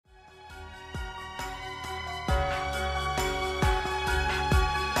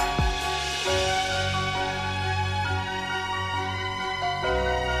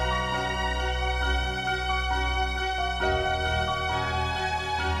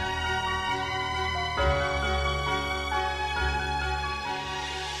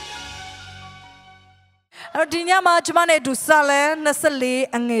ဒီညမှာကျွန်မနဲ့အတူစာလံ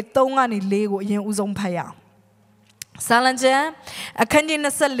24အငယ်3ကနေ4ကိုအရင်ဦးဆုံးဖတ်ရအောင်စာလံကျမ်းအခန်းကြီး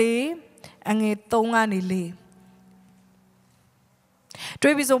24အငယ်3ကနေ4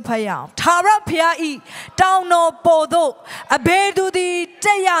တွေ့ပြီးဆုံးဖတ်ရအောင်ထာဝရဘုရားဤတောင်တော်ပေါ်သို့အဘယ်သူသည်တ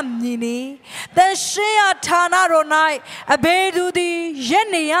က်ရမည်နည်းသင်ရှင်းရဌာနတော်၌အဘယ်သူသည်ရက်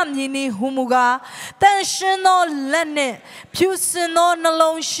နေရမည်နည်းဟုမူကားသင်ရှင်းသောလက်နှင့်ဖြူစင်သောနှ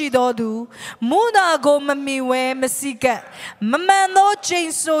လုံးရှိသောသူမူတာကိုမမီဝဲမစိကပ်မမှန်သောချိန်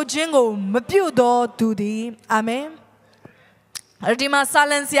ဆိုခြင်းကိုမပြုသောသူသည်အာမင်ဒီမှာစာ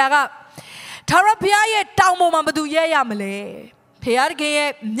လံဆရာကထာဝရဘုရားရဲ့တောင်ပေါ်မှာဘယ်သူရဲရမလဲဖခင်ရဲ့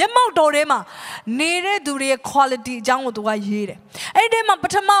မျက်မှောက်တော်ထဲမှာနေတဲ့သူတွေရဲ့ quality အကြောင်းကိုသူကရေးတယ်။အဲ့ဒီမှာပ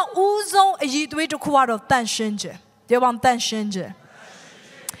ထမဦးဆုံးအည်သွေးတစ်ခုကတော့တန်ရှင်းခြင်း။ပြောပါဦးတန်ရှင်းခြင်း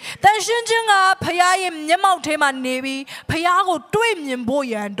။တန်ရှင်းခြင်းကဖခင်ရဲ့မျက်မှောက်ထဲမှာနေပြီးဖခင်ကိုတွေ့မြင်ဖို့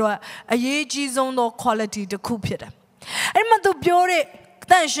ရန်အတွက်အရေးကြီးဆုံးသော quality တစ်ခုဖြစ်တယ်။အဲ့ဒီမှာသူပြောတဲ့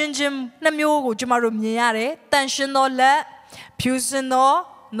တန်ရှင်းခြင်းနှစ်မျိုးကိုကျမတို့မြင်ရတယ်။တန်ရှင်းသောလက်ဖြူစင်သော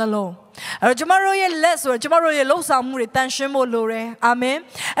နှလုံးအဲ့တော့ကျမတို့ရဲ့လက်ဆိုတော့ကျမတို့ရဲ့လှုပ်ဆောင်မှုတွေတန်ရှင်းဖို့လိုတယ်အာမင်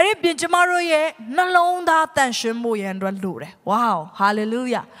အဲ့ဒီပြင်ကျမတို့ရဲ့နှလုံးသားတန်ရှင်းဖို့ရန်အတွက်လိုတယ်ဝေါဟာလေလု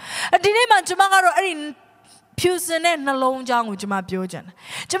ယာဒီနေ့မှာကျမကတော့အဲ့ဒီဖြူစင်တဲ့နှလုံးကြောင်းကိုကျမပြောချင်တယ်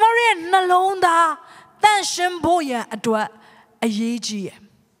ကျမတို့ရဲ့နှလုံးသားတန်ရှင်းဖို့ရန်အတွက်အရေးကြီးရဲ့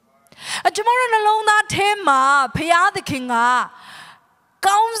ကျမတို့နှလုံးသားထဲမှာဖခင်သခင်က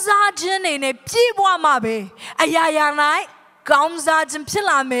ကောင်းစားခြင်းတွေနဲ့ပြည့်ဝမှာပဲအရာရာ၌ကောင်းစားခြင်းဖြစ်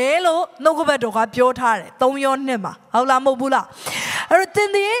လာမယ်လို့နှုတ်ကပတ်တော်ကပြောထားတယ်3ယောနှစ်မှာဟုတ်လားမဟုတ်ဘူးလားအဲ့တော့သင်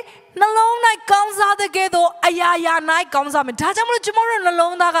ဒီနှလုံး၌ကောင်းစားတဲ့ကဲ့သို့အရာရာ၌ကောင်းစားမယ်ဒါကြောင့်မလို့ကျွန်တော်တို့နှ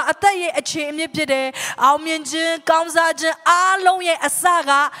လုံးသားကအသက်ရဲ့အခြေအမြစ်ဖြစ်တယ်အောင်မြင်ခြင်းကောင်းစားခြင်းအားလုံးရဲ့အစ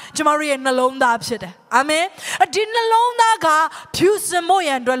ကကျွန်တော်တို့ရဲ့နှလုံးသားဖြစ်တယ်အာမင်ဒီနှလုံးသားကဖြူစင်ဖို့ရ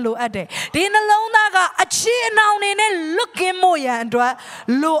န်အတွက်လိုအပ်တယ်ဒီနှလုံးသားကအခြေအနှောင်တွေနဲ့လွတ်ကင်းဖို့ရန်အတွက်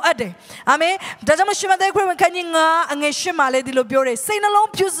လိုအပ်တယ်အာမင်ဒါကြောင့်ရှမသက်ခရစ်ဝင်ခန်းကြီး9အငယ်8မှာလည်းဒီလိုပြောတယ်စိတ်နှလုံး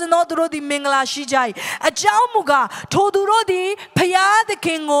ဖြူစင်သောသူတို့သည်မင်္ဂလာရှိကြ၏အကြောင်းမူကားထိုသူတို့သည်ဖျားသခ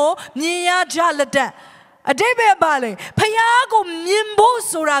င်ကိုမြင်ရကြလက်တဲ့အတိတ်ပဲပါလေဖျားကိုမြင်ဖို့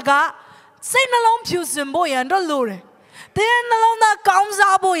ဆိုတာကစိတ်နှလုံးဖြူစင်ဖို့ရန်အတွက်လိုတယ်သင်နှလုံးသားကောင်း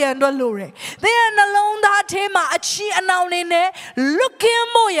စားဖို့ရန်အတွက်လိုတယ်သင်နှလုံးသားထဲမှာအချီအနှောင်တွေနဲ့လွတ်ကင်း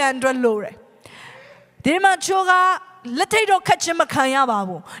ဖို့ရန်အတွက်လိုတယ်ဒီမှာချိုးကလက်ထိတ်တော့ခတ်ချင်းမခံရပါ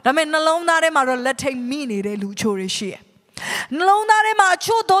ဘူးဒါပေမဲ့နှလုံးသားထဲမှာတော့လက်ထိတ်မိနေတဲ့လူချိုးတွေရှိတယ်နှလုံးသားထဲမှာအ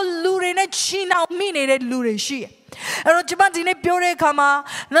ချို့သောလူတွေနဲ့ချီနှောင်မိနေတဲ့လူတွေရှိတယ်အဲ့တော့ကျွန်မဒီနေ့ပြောတဲ့အခါမှာ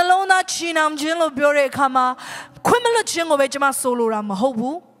နှလုံးသားချီနှောင်ခြင်းလို့ပြောတဲ့အခါမှာခွင့်မလွတ်ခြင်းကိုပဲကျွန်မဆိုလိုတာမဟုတ်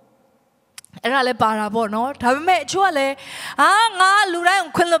ဘူးအဲ့ဒါလည်းပါတာပေါ့နော်ဒါပေမဲ့အချို့ကလည်းငါလူတိုင်း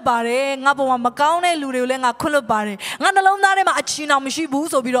ကိုခွင့်လွတ်ပါတယ်ငါပေါ်မှာမကောင်းတဲ့လူတွေကိုလည်းငါခွင့်လွတ်ပါတယ်ငါနှလုံးသားထဲမှာအချီနှောင်မရှိဘူး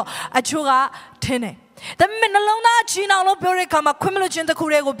ဆိုပြီးတော့အချို့ကထင်တယ်ဒါပေမဲ့နှလုံးသားအချီနှောင်လို့ပြောတဲ့အခါမှာခွင့်မလွတ်ခြင်းတစ်ခု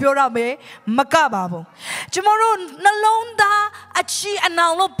တည်းကိုပြောရမယ်မကပါဘူးကျွန်တော်တို့နှလုံးသားအချီအနှော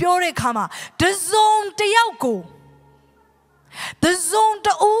င်လို့ပြောတဲ့အခါမှာတစုံတစ်ယောက်ကိုတစုံတ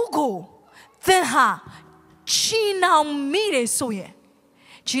ဦးကိုသင်ဟာချီနှောင်မိတယ်ဆိုရင်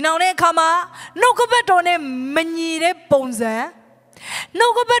ချီနှောင်တဲ့အခါမှာနှုတ်ကပတ်တော်နဲ့မညီတဲ့ပုံစံနှု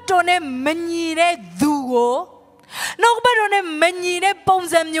တ်ကပတ်တော်နဲ့မညီတဲ့သူကိုနှုတ်ကပတ်တော်နဲ့မညီတဲ့ပုံ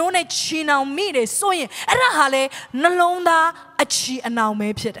စံမျိုးနဲ့ချီနှောင်မိတယ်ဆိုရင်အဲ့ဒါဟာလေနှလုံးသားအချီအနှောင်ပဲ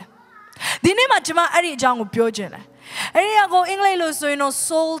ဖြစ်တယ်ဒီနေ့မှာကျွန်မအဲ့ဒီအကြောင်းကိုပြောချင်တယ်အဲ့ဒီကိုအင်္ဂလိပ်လိုဆိုရင်တော့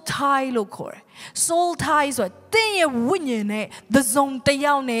soul tie လို့ခေါ်တယ် soul tie ဆိုတာတင်းရဲ့ဝိညာဉ်နဲ့သစုံတစ်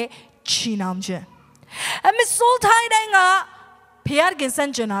ယောက်နဲ့ချီနှောင်ခြင်းအဲ့မဲ့ soul tie တိုင်းကဖျားခင်စံ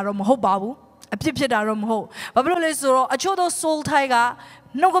ကျင်တာတော့မဟုတ်ပါဘူးအဖြစ်ဖြစ်တာတော့မဟုတ်ဘာဖြစ်လို့လဲဆိုတော့အချို့သော soul tie က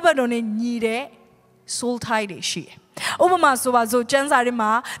နှုတ်ကပတ်တော်နဲ့ညီတဲ့ soul tie တွေရှိတယ်ဥပမာဆိုပါစို့ကျမ်းစာထဲ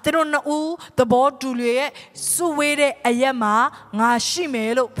မှာသူတို့နှစ်ဦးသဘောတူလျက်စုဝေးတဲ့အရက်မှာငါရှိမ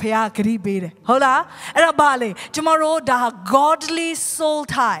ယ်လို့ဖခင်ဂရုပေးတယ်ဟုတ်လားအဲ့ဒါဘာလဲကျမတို့ဒါ godly soul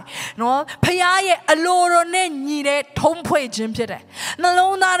tie နော်ဖခင်ရဲ့အလိုတော်နဲ့ညီတဲ့ထုံးဖွဲ့ခြင်းဖြစ်တယ်နှ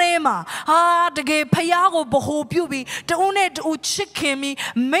လုံးသားထဲမှာတကယ်ဖခင်ကိုဗဟိုပြုပြီးတဦးနဲ့တဦးချစ်ခင်ပြီး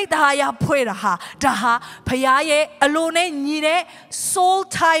မိသားရဖွဲ့တာဟာဒါဟာဖခင်ရဲ့အလိုနဲ့ညီတဲ့ soul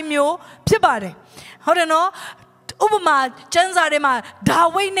tie မျိုးဖြစ်ပါတယ်ဟုတ်တယ်နော်ဥပမာကျမ်းစာထဲမှာဒါ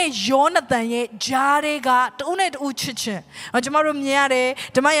ဝိဒ်နဲ့ယောနသန်ရဲ့ဂျားတွေကတဦးနဲ့တဦးချစ်ချင်းကျွန်တော်တို့မြင်ရတယ်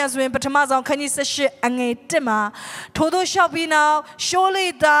ဓမ္မရာဇဝင်ပထမဆုံးခန်းကြီး18အငယ်1မှာထို့သောလျှောက်ပြီးနောက်ရှောလေ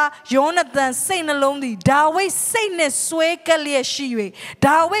သားယောနသန်စိတ်နှလုံးသည်ဒါဝိဒ်စိတ်နဲ့ဆွဲကပ်လျက်ရှိ၍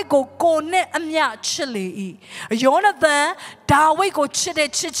ဒါဝိဒ်ကိုကိုနဲ့အမျှချစ်လေ၏ယောနသန် ဒါဝိဒ်ကိုချစ်တဲ့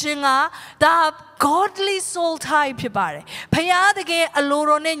ချစ်ချင်းကဒါ godly soul type ဖြစ်ပါတယ်ဖခင်တကယ်အလို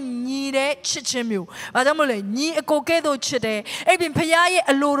တော်နဲ့ညီတဲ့ချစ်ချင်းမျိုးဘာကြောင့်မလဲညီအကိုကဲ့သို့ချစ်တယ်အဲ့ပြင်ဖခင်ရဲ့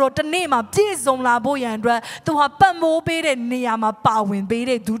အလိုတော်တစ်နေ့မှာပြည့်စုံလာဖို့ရန်အတွက်သူဟာပတ်မိုးပေးတဲ့နေရာမှာပါဝင်ပေး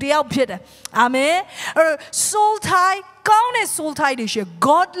တဲ့သူတစ်ယောက်ဖြစ်တယ်အာမင်အဲ့ soul type ကောင်းတဲ့ soul type တွေရှိ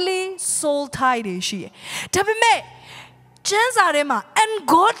godly soul type တွေရှိဒါပေမဲ့ကျမ်းစာထဲမှာ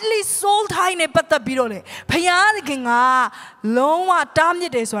ungodly soul type နဲ့ပတ်သက်ပြီးတော့လေဖခင်သခင်ကလုံးဝတားမြ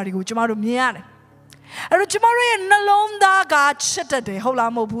စ်တယ်ဆိုတာဒီကိုကျမတို့မြင်ရတယ်အဲ့တော့ကျမတို့ရဲ့နှလုံးသားကချစ်တတ်တယ်ဟုတ်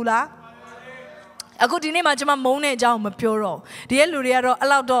လားမဟုတ်ဘူးလားအခုဒီနေ့မှာကျမမုန်းတဲ့အကြောင်းမပြောတော့ဒီရဲ့လူတွေကတော့အဲ့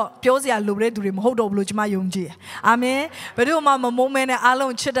လောက်တော့ပြောစရာလိုတဲ့သူတွေမဟုတ်တော့ဘူးလို့ကျမယုံကြည်အာမင်ဘယ်သူမှမမုန်းမဲနဲ့အား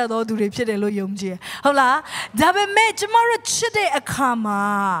လုံးချစ်တတ်သောသူတွေဖြစ်တယ်လို့ယုံကြည်ဟုတ်လားဒါပေမဲ့ကျမတို့ချစ်တဲ့အခါမှာ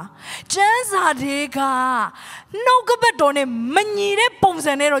ကျမ်းစာတွေကနှုတ်ကပတ်တော်နဲ့မညီတဲ့ပုံ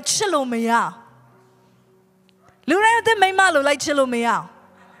စံနဲ့တော့ချစ်လို့မရလူတိုင်းအသက်မိမ့်မလို့လိုက်ချစ်လို့မရ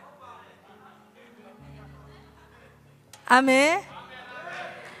အာမင်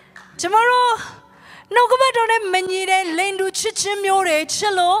ကျမတို့နှုတ်ကပတ်တော်နဲ့မညီတဲ့လိန်တူချစ်ချင်းမျိုးတွေချ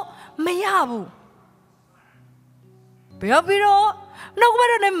စ်လို့မရဘူးပြီးတော့နှုတ်ကပတ်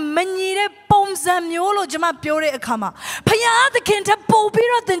တော်နဲ့မညီတဲ့ပုံစံမျိုးလို့ကျမပြောတဲ့အခါမှာဖခင်သခင်ထပ်ပို့ပြီး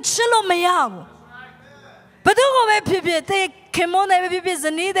တော့သင်ချစ်လို့မရဘူးဘယ်သူကပဲဖြစ်ဖြစ်သင်ခင်မွန်းတယ်ပဲဖြစ်ဖြစ်ဇ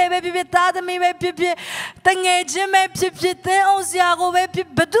နီးတယ်ပဲဖြစ်ဖြစ်သားသမီးပဲဖြစ်ဖြစ်တငယ်ချင်းပဲဖြစ်ဖြစ်သင်အောင်ဆရာကိုပဲဖြစ်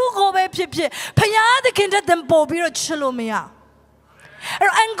ဘယ်သူကိုပဲဖြစ်ဖြစ်ဖခင်သခင်ထပ်သင်ပို့ပြီးတော့ချစ်လို့မရ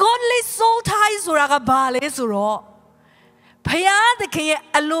အဲ့ ungodly soul tie ဆိုတာကဘာလဲဆိုတော့ဖခင်သခင်ရဲ့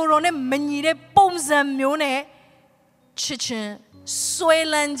အလိုတော်နဲ့မညီတဲ့ပုံစံမျိုးနဲ့ချစ်ချင်းဆွဲ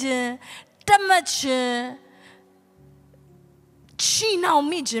လန်းခြင်းတတ်မှတ်ခြင်းချီနှောင်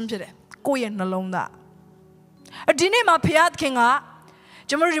မိခြင်းဖြစ်တယ်ကိုယ့်ရဲ့နှလုံးသားဒီနေ့မှာဖခင်သခင်က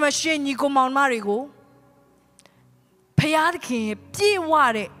ကျွန်တော်တို့ဒီမှာရှင်ညီကိုမောင်မတွေကိုဖခင်သခင်ရဲ့ပြည့်ဝ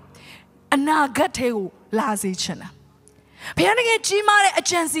တဲ့အနာဂတ်ထဲကိုလာစေချင်တာဖခင်တကယ်ကြီးမားတဲ့အ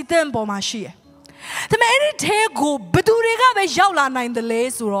ကြံစီတဲ့ပေါ်မှာရှိတယ်ဒါပေမဲ့အဲ့ဒီထဲကိုဘယ်သူတွေကပဲရောက်လာနိုင်တယ်လဲ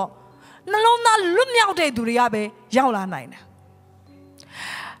ဆိုတော့နှလုံးသားလွတ်မြောက်တဲ့သူတွေကပဲရောက်လာနိုင်တယ်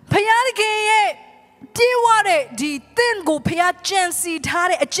ဖခင်တကယ်ရဲ့ပြည့်ဝတဲ့ဒီသင်ကိုဖခင်ကြံစီထား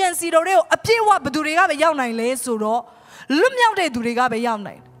တဲ့အကြံစီတော်တွေကိုအပြည့်ဝဘယ်သူတွေကပဲရောက်နိုင်လဲဆိုတော့လွတ်မြောက်တဲ့သူတွေကပဲရောက်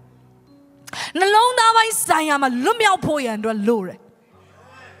နိုင်တယ်နှလုံးသားပိုင်းဆိုင်ရာမှာလွတ်မြောက်ဖို့ရန်အတွက်လိုတယ်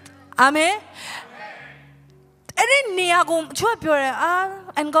အာမင်အဲ့ဒီနေရာကိုချွတ်ပြောတယ်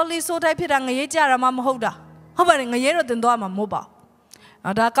ungodly soul type ဖြစ်တာငရေကြတာမှမဟုတ်တာဟုတ်ပါတယ်ငရေတော့တင်သွားမှာမဟုတ်ပါ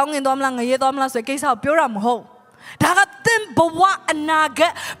ဘူးဒါကောင်းငင်သွားမလားငရေသွားမလားဆိုကိစ္စကိုပြောတာမဟုတ်ဒါကသင်ဘဝအနာဂ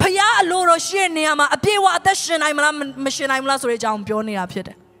တ်ဖခင်အလိုတော်ရှိတဲ့နေရာမှာအပြည့်အဝအသက်ရှင်နိုင်မလားမရှင်နိုင်မလားဆိုတဲ့အကြောင်းပြောနေတာဖြစ်တ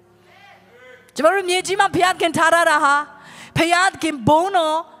ယ်ကျွန်တော်တို့မြေကြီးမှာဖခင်ခင်ထားတာဟာဖခင်ခင်ဘုန်း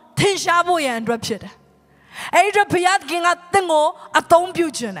တော်ထင်ရှားဖို့ရန်အတွက်ဖြစ်တယ်အဲ့ဒီဖခင်ကသင်ကိုအသုံးပြု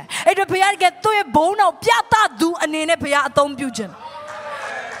ခြင်းတယ်အဲ့ဒီဖခင်ကသူ့ရဲ့ဘုန်းတော်ပြသသူအနေနဲ့ဖခင်အသုံးပြုခြင်းတယ်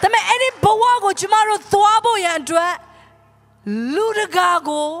ဒါပေမဲ့အဲ့ဒီဘဝကိုကျမတို့သွားဖို့ရန်အတွက်လူတကာ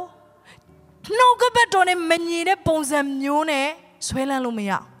ကိုနှုတ်ကပတ်တော်နဲ့မညီတဲ့ပုံစံမျိုးနဲ့ဆွဲလန်းလို့မ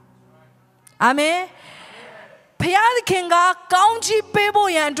ရအာမင်ဖခင်ကကောင်းချီးပေး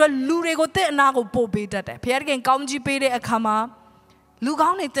ဖို့ရန်အတွက်လူတွေကိုတင့်အနာကိုပို့ပေးတတ်တယ်ဖခင်ကောင်းချီးပေးတဲ့အခါမှာလူကော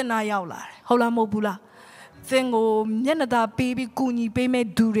င်းတွေတင့်နာရောက်လာတယ်ဟုတ်လားမဟုတ်ဘူးလားသင်ကိုမျက်နှာသာပေးပြီးကူညီပေးမဲ့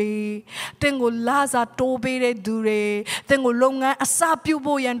သူတွေသင်ကိုလာစာတိုးပေးတဲ့သူတွေသင်ကိုလုပ်ငန်းအစပြု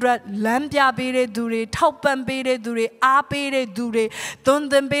ဖို့ရန်အတွက်လမ်းပြပေးတဲ့သူတွေထောက်ပံ့ပေးတဲ့သူတွေအားပေးတဲ့သူတွေသွန်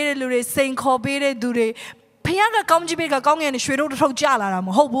သင်ပေးတဲ့လူတွေစိန်ခေါ်ပေးတဲ့သူတွေဖခင်ကကောင်းချီးပေးကကောင်းငင်နဲ့ရွှေတို့တစ်ထုပ်ကျလာတာမ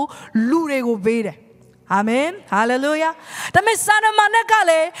ဟုတ်ဘူးလူတွေကိုပေးတယ်အာမင်ဟာလေလုယာဒါပေမဲ့စာရမဏေက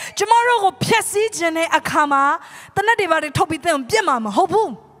လည်းကျမတို့ကိုဖျက်ဆီးခြင်းတဲ့အခါမှာတနတ်တွေပါတွေထုတ်ပြီးသင်ကိုပြစ်မှာမဟုတ်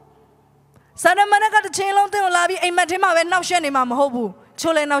ဘူးစာရမဏေကတစ်ချိန်လုံးသင်ကိုလာပြီးအိမ်မက်ထဲမှာပဲနှောက်ယှက်နေမှာမဟုတ်ဘူး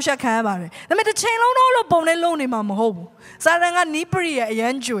ချိုးလဲနှောက်ယှက်ခံရပါတယ်ဒါပေမဲ့တစ်ချိန်လုံးတော့လို့ပုံနဲ့လုံးနေမှာမဟုတ်ဘူးစာရန်ကနီးပရိယအရ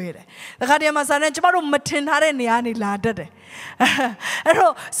န်ကြွေတယ်တခါတည်းမှာစာရန်ကျမတို့မထင်ထားတဲ့နေရာနေလာတတ်တယ်အဲ့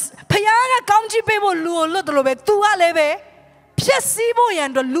တော့ဖခင်ကကောင်းချီးပေးဖို့လူကိုလွတ်တယ်လို့ပဲသူကလည်းပဲဖျက်ဆီးဖို့ရန်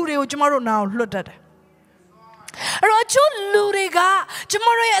အတွက်လူတွေကိုကျမတို့နာကိုလွတ်တတ်တယ်အဲ့တော့ချို့လူတွေကကျမ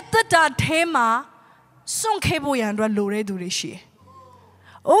တို့ရဲ့အသက်တာထဲမှာစွန့်ခဲ့ဖို့ရန်အတွက်လိုတဲ့သူတွေရှိတယ်။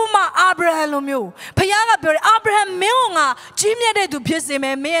ဥမာအာဗြဟံလိုမျိုးဖခင်ကပြောတယ်အာဗြဟံမင်းကငါကြီးမြတ်တဲ့သူဖြစ်စေမ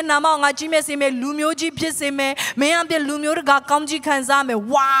ယ်မင်းရဲ့နာမကိုငါကြီးမြတ်စေမယ်လူမျိုးကြီးဖြစ်စေမယ်မင်းအပြည့်လူမျိုးတကာကောင်းကြီးခံစားမယ်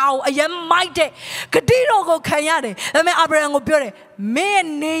ဝေါအရင်မိုက်တဲ့ဂတိတော်ကိုခံရတယ်ဒါပေမဲ့အာဗြဟံကိုပြောတယ်မင်းရဲ့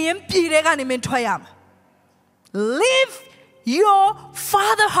နေရင်ပြည်ထဲကနေမင်းထွက်ရမယ် Leave your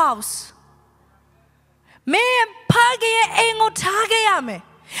father house မင်းဖခင်ရဲ့အိမ်ကိုထားခဲ့ရမယ်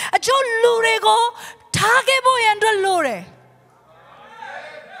အချို့လူတွေကိုထားခဲ့ဖို့ရန်အတွက်လိုတယ်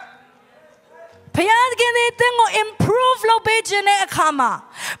ဖယားခင်သည်သင်ကို improve လုပ်ပေးခြင်းတဲ့အခါမှာ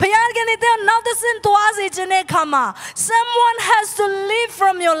ဖယားခင်သည်သင်ကိုနောက်တစ်ဆင့်သွားစေခြင်းတဲ့အခါမှာ someone has to leave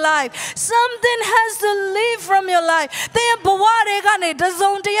from your life something has to leave from your life သင်ဘဝတွေကနေတစ်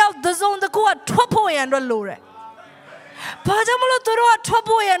စုံတစ်ယောက်တစ်စုံတစ်ခုကထွက်ဖို့ရန်အတွက်လိုတယ်ဘာကြောင့်မလို့သူတို့ကထွက်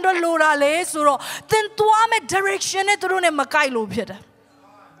ဖို့ရန်အတွက်လိုတာလဲဆိုတော့သင်သွားမဲ့ direction နဲ့သူတို့နဲ့မကိုက်လို့ဖြစ်တယ်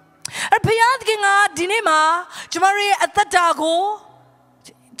ဘုရားသခင်ကဒီနေ့မှာကျမတို့ရဲ့အသက်တာကို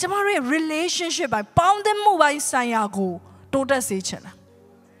ကျမတို့ရဲ့ relationship ပိုင်းပေါင်းသင်းမှုပိုင်းဆိုင်ရာကိုတိုးတက်စေချင်တာ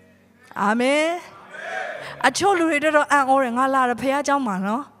အာမင်အချို့လူတွေတော့အံ့ဩတယ်ငါလာတယ်ဘုရားเจ้าမှာ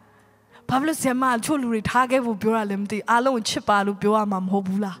နော်ဘာဖြစ်လို့ဆရာမအချို့လူတွေထားခဲ့ဖို့ပြောရလဲမသိအားလုံးချစ်ပါလို့ပြောရမှာမဟုတ်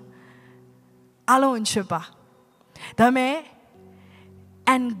ဘူးလားအားလုံးချစ်ပါဒါပေမဲ့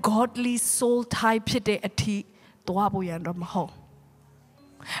ungodly soul type ဖြစ်တဲ့အထိသွားဖို့ရတော့မဟုတ်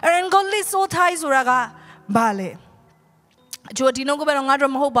ungodly soul type ဆိုတာကဘာလဲအချို့ဒီနှုတ်ကပဲတော့ငါ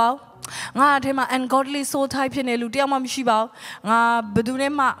တို့မဟုတ်ပါဘူးငါအထဲမှာ ungodly soul type ဖြစ်နေလူတယောက်မှမရှိပါဘူးငါဘယ်သူ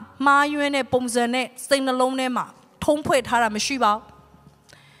နဲ့မှမှားယွင်းတဲ့ပုံစံနဲ့စိတ်နှလုံးထဲမှာထုံးဖွဲ့ထားတာမရှိပါဘူး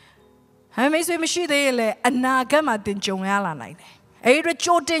ဟဲ့မိတ်ဆွေမရှိသေးရင်လည်းအနာဂတ်မှာတင်ကြုံရလာနိုင်တယ်အဲ့ဒါ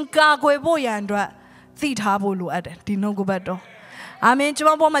ကြိုတင်ကာကွယ်ဖို့ရန်အတွက်သိထားဖို့လိုအပ်တယ်ဒီနှုတ်ကပတ်တော်အာမင်ကျွ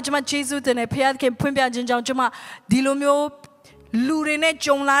န်မပေါ်မှာကျွန်မယေရှုတင်တဲ့ဖခင်ဖွင့်ပြခြင်းကြောင့်ကျွန်မဒီလိုမျိုးလူတွေနဲ့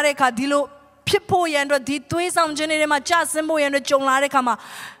ကြုံလာတဲ့အခါဒီလိုဖြစ်ဖို့ရန်အတွက်ဒီသွေးဆောင်ခြင်းတွေမှာကြာဆင်းဖို့ရန်အတွက်ကြုံလာတဲ့အခါမှာ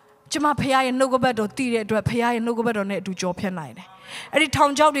ကျွန်မဖခင်ရဲ့နှုတ်ကပတ်တော်တည်တဲ့အတွက်ဖခင်ရဲ့နှုတ်ကပတ်တော်နဲ့အတူကြော်ဖြတ်နိုင်တယ်အဲ့ဒီထော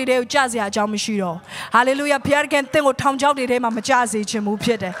င်ချောက်တွေကိုကြာစရာအကြောင်းမရှိတော့ဟာလေလုယာဖခင်သင်ကိုထောင်ချောက်တွေထဲမှာမကြာစေခြင်းဘူးဖြ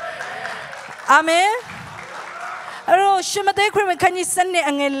စ်တယ်အာမင်အဲ့တော့ရှင်မဿဲခရစ်ဝင်ခန်းကြီး7နဲ့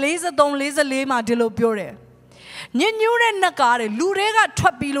အငယ်43 44မှာဒီလိုပြောတယ်ညညူးတဲ့နတ်ကားတွေလူတွေကထွ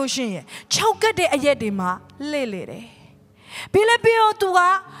က်ပြီးလို့ရှိရင်ခြောက်ကတ်တဲ့အရက်တွေမှာလှည့်လေတယ်ပြီးလည်းပြီးတော့သူက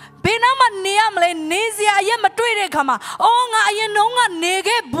ဘယ်နာမှနေရမလဲနေစရာအရက်မတွေ့တဲ့အခါမှာအော်ငါအရင်နှုံးကနေ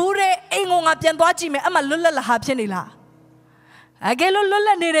ခဲ့ဘူးတဲ့အိမ်ကိုငါပြန်သွားကြည့်မယ်အမှလွတ်လပ်လာဟာဖြစ်နေလားအကယ်လို့လွတ်လ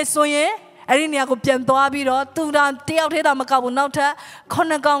ပ်နေတယ်ဆိုရင်အဲ့ဒီနေရာကိုပြန်သွားပြီးတော့သူတယောက်သေးတာမကောက်ဘူးနောက်ထပ်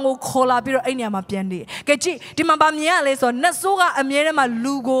9ကောင်ကိုခေါ်လာပြီးတော့အဲ့နေရာမှာပြန်နေကဲကြည့်ဒီမှာဗာမြင်ရလဲဆိုတော့နတ်ဆိုးကအမြဲတမ်း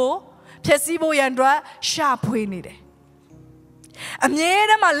လူကိုဖြည့်ဆည်းဖို့ရန်အတွက်ရှာဖွေနေတယ်အမြဲ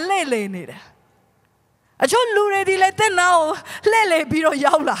တမ်းလှည့်လည်နေတယ်အချို့လူတွေဒီလေတဲ့နာကိုလှည့်လည်ပြီးတော့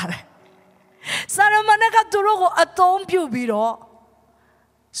ရောက်လာတယ်စာရမဏေကသူတို့ကိုအသုံးပြုပြီးတော့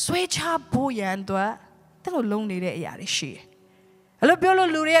ဆွဲချဖို့ရန်အတွက်သူတို့လုံနေတဲ့အရာတွေရှိတယ်အဲ့လိုပြောလို့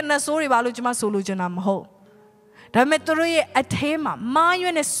လူတွေရဲ့နတ်ဆိုးတွေပါလို့ကျွန်မဆိုလိုချင်တာမဟုတ်ဒါပေမဲ့သူတို့ရဲ့အထဲမှာမာယွ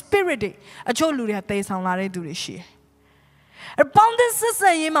န်းတဲ့ spirit တွေအချို့လူတွေကတည်ဆောင်လာတဲ့သူတွေရှိတယ်အပေါင်းတဲ့ဆက်ဆံ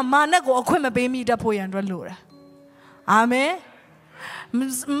ရေးမှာမာနကိုအခွင့်မပေးမိတတ်ဖို့ရန်အတွက်လိုတာအာမင်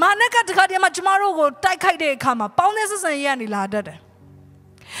မာနကတခါတည်းမှာကျမတို့ကိုတိုက်ခိုက်တဲ့အခါမှာပေါင်းတဲ့ဆက်ဆံရေးကနေလာတတ်တယ်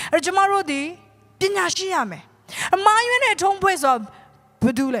အဲ့ကျမတို့ဒီပညာရှိရမယ်အမာယွန်းတဲ့ထုံးဖွဲ့ဆိုဘ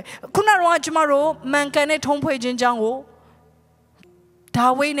ယ်သူလဲခုနကတော့ကျမတို့မန်ကန်တဲ့ထုံးဖွဲ့ခြင်းကြောင့်ကိုဒါ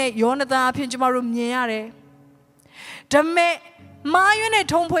ဝိဒ်နဲ့ယောနသန်အဖြစ်ကျမတို့မြင်ရတယ်ဒါပေမဲ့မာယွန်းနဲ့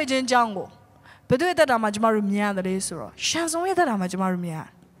ထုံးဖွဲ့ခြင်းကြောင့်ကိုဘယ်သူရဲ့သက်တာမှာကျမတို့မြင်ရတယ်လဲဆိုတော့ရှန်ဆုံရဲ့သက်တာမှာကျမတို့မြင်ရ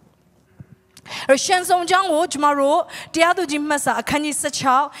တယ်ရှန်ဆုံကြောင့်ကိုကျမတို့တရားသူကြီးမှတ်စာအခန်းကြီး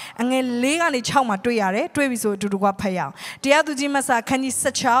16အငယ်4ကနေ6မှာတွေ့ရတယ်တွေ့ပြီဆိုအတူတူကဖတ်ရအောင်တရားသူကြီးမှတ်စာအခန်းကြီး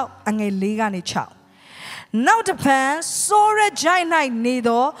16အငယ်4ကနေ6နောက်တစ်ဖန်ဆိုရကြိုင်၌နေ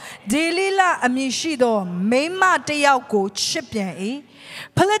သောဒေလီလအမည်ရှိသောမိန်းမတစ်ယောက်ကိုချစ်ပြန်၏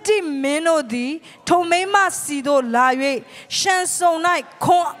ဖလတိမင်းတို့သည်ထိုမိန်းမစီတို့လာ၍ရှန်ဆုံ၌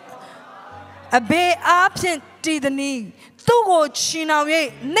ခွန်အဘေအားဖြင့်တည်သည်သူ့ကိုချီနှောင်၍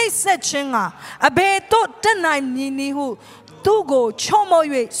နှိပ်စက်ခြင်းကအဘေတို့တက်နိုင်မည်နည်းဟုသူ့ကိုချုံမို့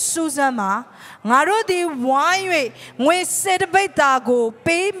၍စူးစမ်းမှာငါတို့သည်ဝိုင်း၍ငွေစေတပိတ်တာကို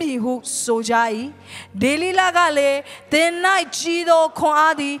ပေးမည်ဟုဆိုကြ၏ဒေလီလာကလည်းသင်၌ကြီးသောခွန်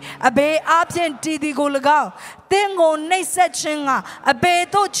အားသည်အဘေအားဖြင့်တည်သည်ကို၎င်းသင်ကိုနှိပ်စက်ခြင်းကအဘေ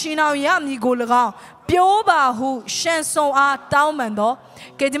တို့ချီနှောင်ရမည်ကို၎င်းပြောပါဟုရှန်ဆုံအားတောင်းပန်တော့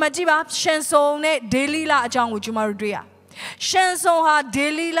ကဲဒီမှာကြည့်ပါရှန်ဆုံနဲ့ဒေလီလာအကြောင်းကိုကျွန်တော်တို့တွေ့ရရှန်ဆုံဟာဒေ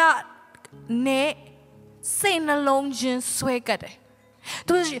လီလာနဲ့စိတ်နှလုံးချင်းဆွဲကပ်တယ်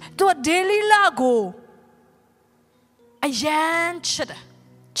သူဒေလီလာကိုအယမ်းချစ်တယ်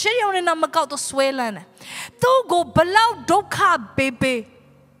ချစ်ရုံနဲ့မကောက်တော့ဆွဲလန်းတယ်သူ့ကိုဘလောက်ဒုက္ခပေး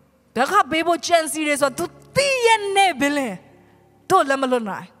ဖို့ကြံစီတယ်ဆိုတော့သူသိရနေပြီလေတို့လည်းမလွတ်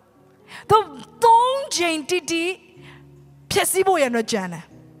နိုင်သူ3ချိန်တိဖြည့်ဆည်းဖို့ရတော့ကြံတယ်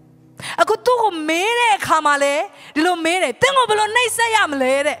အခုသူ့ကိုမေးတဲ့အခါမှာလေဒီလိုမေးတယ်တင်းကိုဘယ်လိုနှိပ်စက်ရမ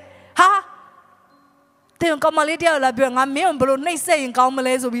လဲတဲ့ဟာတင်းကမလေးတယောက်လာပြောငါမင်းကိုဘယ်လိုနှိပ်စက်ရင်ကောင်းမ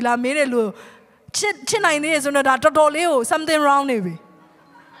လဲဆိုပြီးလာမေးတယ်လို့ချစ်နိုင်သေးတယ်ဆိုတော့ဒါတော်တော်လေးကို something wrong နေပြီ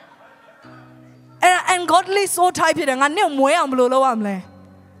အဲ့ ungodly soul type ဖြစ်တယ်ငါနဲ့မွဲအောင်ဘယ်လိုလုပ်ရမလဲ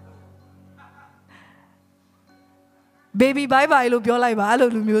baby bye bye လို့ပြောလိုက်ပါအဲ့လို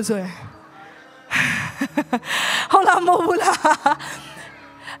လူမျိုးဆိုရင်ဟုတ်လားမဟုတ်ဘူးလား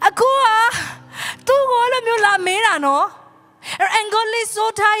အခုကသူ့ကိုလည်းမျိုးလာမေးတာနော်အန်ဂိုလီဆို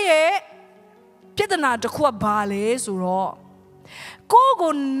ထားရဲ့ပြဿနာတစ်ခုကဘာလဲဆိုတော့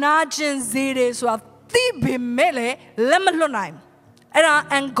ကိုနာကျင်စေတယ်ဆိုတာသိပေမဲ့လည်းလက်မလွတ်နိုင်အဲ့ဒါ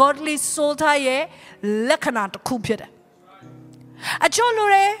ungodly soul ထားရဲ့လက္ခဏာတစ်ခုဖြစ်တယ်အချို့လူ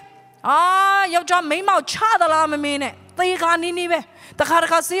တွေယောက်ျားမိန်းမချသလားမမင်းနဲ့သေခါနီးနီးပဲတခါတ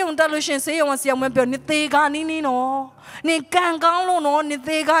ခါဆေးရုံတက်လို့ရှင်ဆေးရုံကဆရာမပြောနေသေခါနီးနီးနော်နေကန်ကောင်းလို့နော်နေ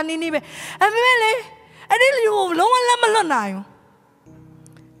သေခါနီးနီးပဲအမေလေအဲ့ဒီလူကိုလုံးဝလက်မလွတ်နိုင်ဘူး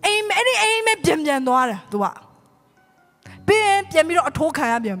အိမ်မဲပြန်သွားတယ်သူကပြန်ပြီးတော့အထိုးခံ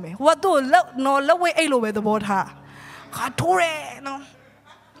ရပြန်မယ်ဟိုကသူ့လက်ဝဲအိတ်လို့ပဲသဘောထားခါထိုးတယ်နော်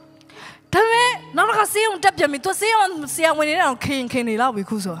ဒါပေမဲ့နောက်တစ်ခါဆေးရုံတက်ပြန်ပြီသူဆေးရုံဆရာဝန်နေတာခင်နေလောက်ပြီ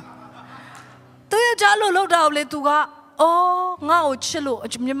ခုဆိုသူရကြလို့လောက်တာလေသူကငါ့ကိုချစ်လို့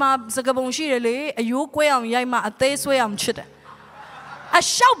မြန်မာစကားပုံရှိတယ်လေအယိုးကွဲအောင်ရိုက်မှအသေးဆွဲအောင်ချစ်တယ်အ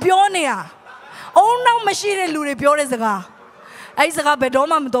လျှောက်ပြောနေတာအုံနောက်မရှိတဲ့လူတွေပြောတဲ့စကားအဲ့ဒီစကားဘယ်တော့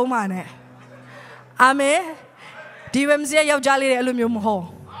မှမသုံးပါနဲ့အာမင်ဒီဝမစီယောက်ျားလေးတွေအဲ့လိုမျိုးမဟုတ်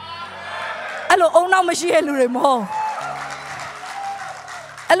အဲ့လိုအုံနောက်မရှိတဲ့လူတွေမဟုတ်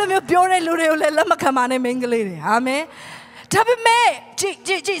အဲ့လိုမျိုးပြောတဲ့လူတွေကိုလည်းလက်မခံပါနဲ့မိန်းကလေးတွေအာမင်ဒါပေမဲ့ကြည့်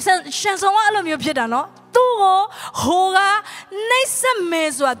ရှန်ဆောင်ကအဲ့လိုမျိုးဖြစ်တာနော်သူ့ကိုဟိုကနှိမ့်ဆက်မယ်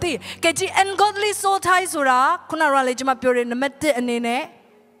ဆိုတာသိကဲကြည့် ungodly soul tie ဆိုတာခုနကလည်းကျွန်မပြောတဲ့နံပါတ်1အနေနဲ့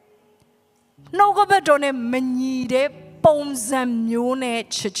နှုတ်ကပတ်တော်နဲ့မညီတဲ့ပုံစံမျိုးနဲ့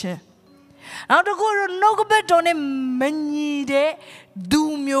ချစ်ချင်းနောက်တစ်ခုတော့နှုတ်ကပတ်တော်နဲ့မညီတဲ့ဒူ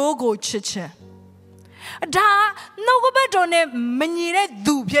မျိုးကိုချစ်ချင်းဒါနှုတ်ကပတ်တော်နဲ့မညီတဲ့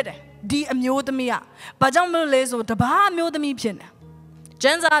ဒူဖြစ်တယ်ဒီအမျိုးသမီးကဘာကြောင့်မလို့လဲဆိုတပါးအမျိုးသမီးဖြစ်နေကျ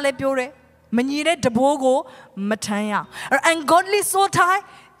မ်းစာလည်းပြောတယ်မညီတဲ့တဘိုးကိုမထမ်းရအောင် ungodly soul tie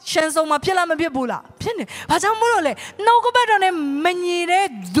ရှန်ဆုံးမှာဖြစ်လားမဖြစ်ဘူးလားဖြစ်နေဘာကြောင့်မလို့လဲနှုတ်ကပတ်တော်နဲ့မညီတဲ့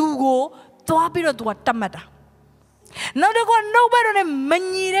သူကိုသွားပြီးတော့သူကတတ်မှတ်တာနောက်တစ်ခုနှုတ်ကပတ်တော်နဲ့မ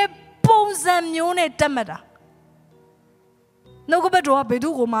ညီတဲ့ပုံစံမျိုးနဲ့တတ်မှတ်တာနှုတ်ကပတ်တော်ကဘယ်သူ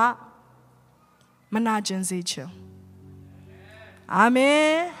ကိုမှမနာကျင်စေချင်အာမင်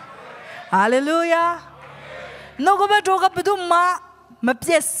ဟာလေလုယာနှုတ်ကပတ်တော်ကဘယ်သူမှမပြ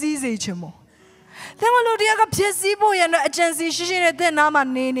ည့်စည်စေချင်ဘူးသင်ကလူတရားကပြည့်စည်ဖို့ရတဲ့အကြံစီရှိတဲ့သင်နာမှာ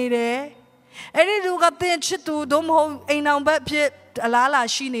နေတယ်အဲ့ဒီလူကသင်ချစ်သူတို့မဟုတ်အိမ်အောင်ဘက်ဖြစ်အလားလာ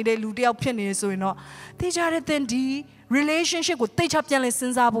ရှိနေတဲ့လူတယောက်ဖြစ်နေဆိုရင်တော့သိကြတဲ့သင်ဒီ relationship ကိုတိတ်ချပြန်လဲစ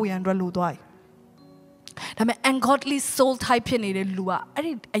ဉ်းစားဖို့ရန်အတွက်လိုသွားတယ်ဒါပေမဲ့ ungodly soul type ဖြစ်နေတဲ့လူကအဲ့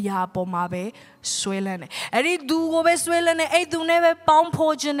ဒီအရာပေါ်မှာပဲဆွဲလန်းတယ်အဲ့ဒီသူကိုပဲဆွဲလန်းတယ်အဲ့သူနဲ့ပဲပေါင်း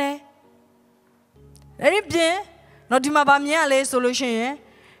ဖော်ခြင်းတယ်အဲ့ဒီပြင်တော့ဒီမှာဗာမြင်ရလဲဆိုလို့ရှိရင်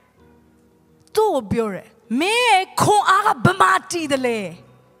သူ့ကိုပြောတယ်မင်းရဲ့ခွန်အားကဘမာတီတယ်လေ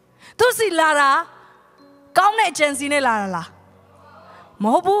သူစီလာတာကောင်းတဲ့အကြံစီနဲ့လာတာလားမ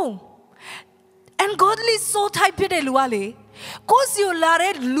ဟုတ်ဘူး ungodly soul type ဖြစ်တဲ့လူကလေကိုစီကိုလာ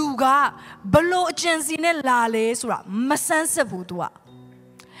တဲ့လူကဘလို့အကြံစီနဲ့လာလဲဆိုတာမဆန်းစစ်ဘူးသူက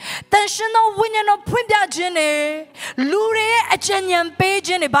တန်ရှင်သောဝိညာဉ်တော်ဖွင့်ပြခြင်းနဲ့လူတွေရဲ့အကြံဉာဏ်ပေး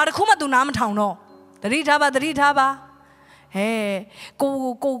ခြင်းတွေဘာတစ်ခုမှသူနားမထောင်တော့တတိထားပါဟဲကို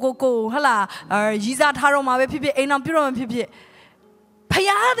ဟလာရည်စားထားတော့မှာပဲဖြစ်ဖြစ်အိမ်အောင်ပြုတော့မှာဖြစ်ဖြစ်ဖ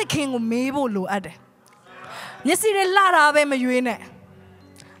ယားသခင်ကိုမေးဖို့လိုအပ်တယ်မျက်စိတွေလှတာပဲမရွေးနဲ့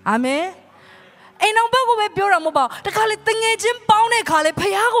အာမင်အိမ်အောင်ဘက်ကိုပဲပြောတာမဟုတ်ပါဘူးတခါလေတငယ်ချင်းပေါင်းတဲ့ခါလေဖ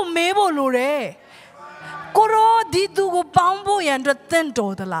ယားကိုမေးဖို့လိုတယ်ကိုရောဒီသူကိုပေါင်းဖို့ရန်အတွက်တင့်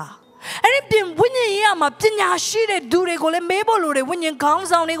တော်သလားအဲ့ဒီပြင်ဝိညာဉ်ရေးမှာပညာရှိတဲ့သူတွေကိုလည်းမေးဖို့လိုတယ်ဝိညာဉ်ခေါင်း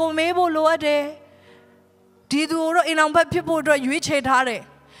ဆောင်တွေကိုမေးဖို့လိုအပ်တယ်ဒီသူတို့အိမ်အောင်ဘက်ဖြစ်ဖို့အတွက်ရွေးချယ်ထားတယ်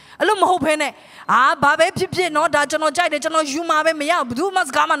အဲ့လိုမဟုတ်ဘဲနဲ့ဘာပဲဖြစ်နော်ဒါကျွန်တော်ကြိုက်တယ်ကျွန်တော်ယူမှာပဲမရဘူးဘူးမှစ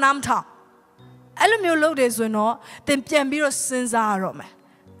ကားမှနားမထောင်အဲ့လိုမျိုးလုပ်တယ်ဆိုရင်တော့သင်ပြန်ပြီးတော့စဉ်းစားရတော့မယ်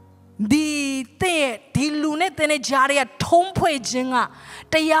ဒီလူနဲ့သင်တဲ့ကြားတွေကထုံးဖွဲ့ခြင်းက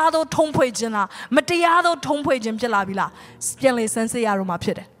တရားသောထုံးဖွဲ့ခြင်းလားမတရားသောထုံးဖွဲ့ခြင်းဖြစ်လာပြီလားပြန်လေစမ်းစစ်ရတော့မှာဖြ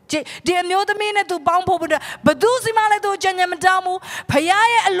စ်တယ်ဒီအမျိုးသမီးနဲ့သူပေါင်းဖို့ဘယ်သူစီမှလည်းသူကြံ့မတောင်းဘူးဖခင်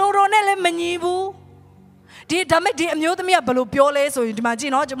ရဲ့အလိုတော်နဲ့လည်းမညီဘူးဒါမဲ့ဒီအမျိုးသမီးကဘယ်လိုပြောလဲဆိုရင်ဒီမှာကြ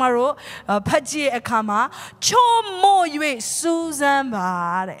ည့်နော်ကျမတို့ဖတ်ကြည့်အခါမှာချို့မို့၍စူးစမ်းပါ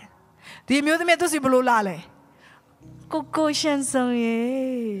တဲ့ဒီအမျိုးသမီးသူစီဘယ်လိုလာလဲကိုရှန်ဆောင်ရေ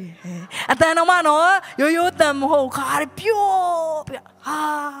အတန်တော့မနော်ရိုးတန်မဟုတ်ခါရပြော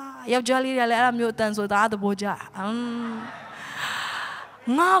ယောက်ျားလေးတွေလည်းအဲ့လိုမျိုးတန်ဆိုတာသဘောကျ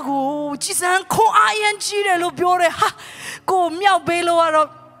ငါကိုကြည်စမ်းခွန်အားရင်ကြီးတယ်လို့ပြောတယ်ကိုမြောက်ပေးလို့ကတော့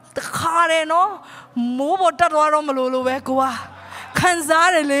တခါတယ်နော်မိုးပေါ်တက်သွားတော့မလို့ပဲကိုကခံစား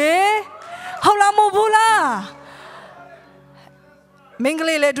တယ်လေဟုတ်လားမဟုတ်ဘူးလား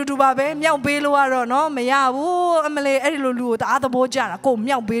Mingle le to do babe, meow belo are no, meow, Emily, Edilu, the other boja, go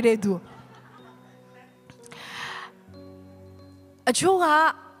meow bede do. A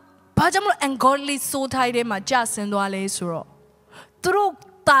chuha, Pajamo and godly so tied in my just and wale suro. Through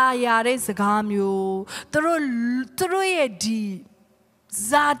Tayare Sagamu, through a D.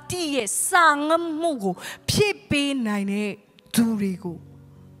 Zati sangam mugo, Pipe nine, Durigo.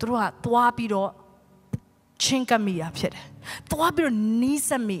 Through a Tuapido Chinkami up yet. Tuapiro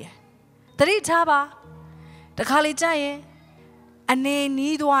Nisa me. Three taba, the Kalijaye, a ne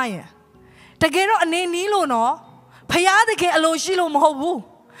need wire. The gero a ne nilo no, Payade ke aloshilo mohobu.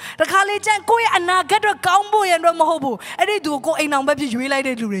 The Kalijan go and now get a combo and Romohobu, and they do go in on baby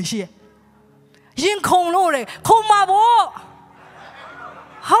related to Rishi. Yin Kong Lore, Komabo.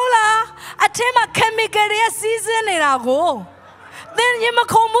 Hola, I tell my chemical season in our go. Then you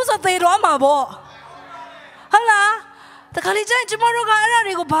macomus of the Roma bo. Hola, the Kalijan tomorrow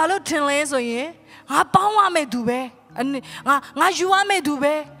got a palo tinlays or ye. I bound me dube, and Najua me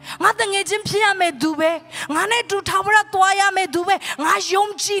dube, nothing agent Pia me dube, Nane to Tabra Toya me dube,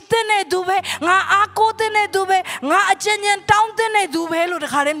 Najum cheatene dube, Na ako tene dube, Na a genuine town tene dube, the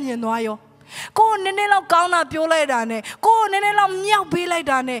Harem Yanoyo. Go Nenela Gauna Piola Dane, go Nenela Mia Bila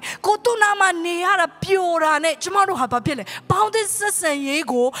Dane, go to Nama Niara Piorane, Jamaru Hapapile, Bounded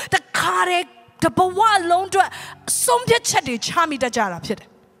Sasayego, the Kare, the Bawa Lone to some chatty charmy da Jara Pit.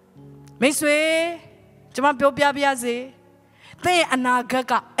 Misway, Jama Biabiaze, they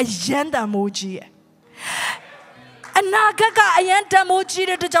Anagaga, a yenda moji. Anagaga, a yenda moji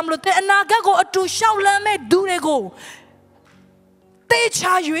to Jamlote, Anagago to Shaulame Durego. They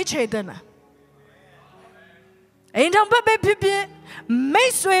charge you each other. Ain't a baby pipi,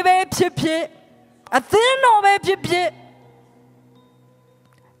 Mace baby pipi, a thin no baby pipi,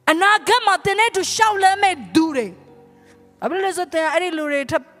 and I got my dinner to shout me dure. I believe that I didn't lure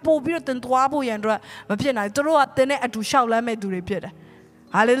to Pobiot and Tuabu and Mapina, throw up the net to shout me dure.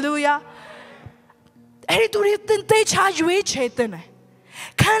 Hallelujah. I do it, they charge you each other.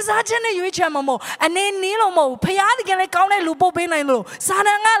 Can't you each mo, and then Nilo mo, Payadigan, County Lupo Benano,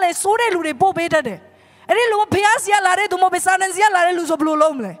 Sanangale, Sore Lupo Beta. I didn't know Piazia Lare to Mobesanzia Lare Luso Blue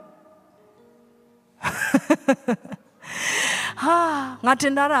Lomle. Ha,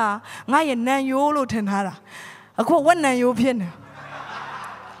 Natendara, Nayan Yolo Tenhara. I call one Nayopian.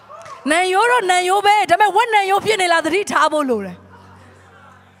 Nayoro Nayobe, I mean one Nayopian la the table lure.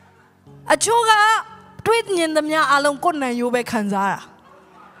 A choga, tweeting in the Mia Alon Kona Yobe Kanzara.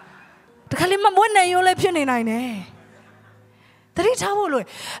 The Kalima one Nayole Pianine. The table lure.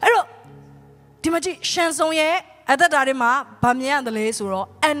 Timothy Chanson ye at the Darima, Pamia and the Lesuro,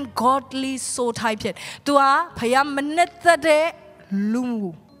 and godly so type yet. Tua, Payam Manetta de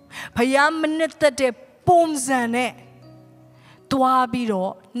Lumu, Payam Manetta de Pomzane, Tua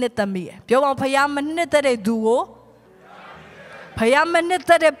Biro, Netami, Pio Payam Manetta de Duo, Payam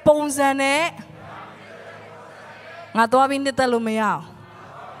Manetta de Pomzane, Natoabin de Talumea.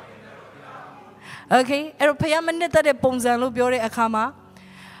 Okay, Payam Manetta de Pomzano, Biore Akama.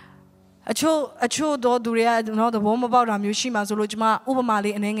 A cho do duria, no the home about Amushima, Zolojma,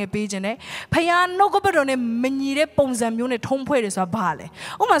 Ubamali, and Enge page in it. Payan no go but on a menire poms and unit home poets are bale.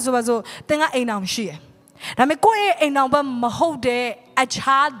 Umazo, then I ain't am she. Namikoe a number mahode a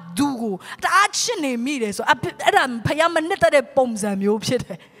child do. The archine me so Adam Payamanetta de poms and you pit.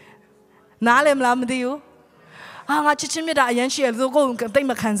 Nalem lamdio. Ah, Chichimida, Yanshi, a logo, and take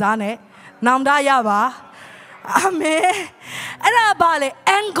my canzane. Namda Yava. Amen. And I bale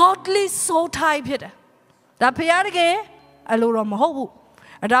and godly so type it. That Piarge, a loro maho.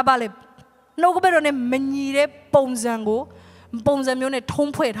 And I bale no better than menire pomzango, pomzamune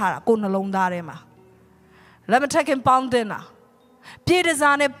tompoet hara, go along darema. Let me take him pound dinner.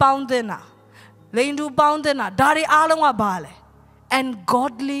 Piedazane pound dinner. Laindu pound dinner. Dari alonga bale. And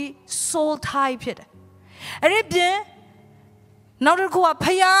godly soul type it. And it be now to go up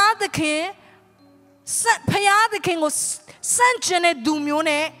Paya the king. Paya the king was Sanchene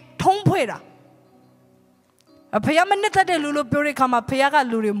Dumune Tompuera. A Payamanetta de Lulu Buricama Payaga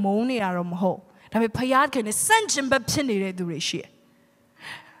Lurimoni Aramho. That Payakan is Sanchin Baptini Durishi.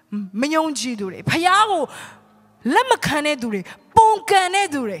 Mignon Dure. Payago Lemacane Dure.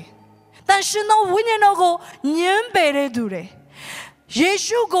 Boncane Dure. Then she no winning go Nyembere Dure.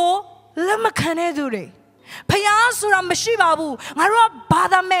 Yeshu go Lemacane Dure. Payasura Mashibabu, Mara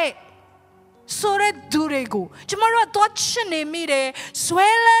Badame. Sore durego. Tomorrow touching mire,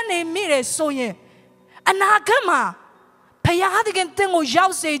 swelling mire soye. Anagama. Payadigan thing or Yao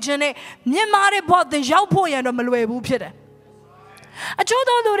Sajane, Nemare bought the Yao Poy and a Malway Pita. အချို့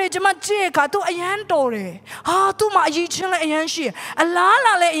သောသူတွေကျွန်မကြည့်ခါသူအယမ်းတော်တယ်ဟာသူ့မှာအရေးချင်းလည်းအယမ်းရှိအလား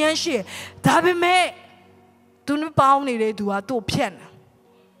လာလည်းအယမ်းရှိဒါပေမဲ့သူနဲ့ပေါင်းနေတဲ့သူကသူ့ဖြတ်နေ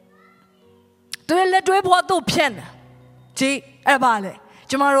သူရဲ့လက်တွဲဘဝသူ့ဖြတ်နေကြည့်အဲ့ပါလေ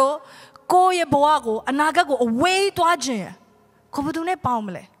ကျွန်တော်တို့ကိုယ့်ရဲ့ဘဝကိုအနာဂတ်ကိုအဝေးသွားခြင်းကိုဘယ်သူနဲ့ပေါင်းမ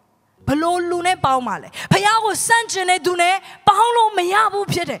လဲဘလို့လူနဲ့ပေါင်းပါလဲဖခင်ကိုစန့်ကျင်တဲ့သူနဲ့ပေါင်းလို့မရဘူး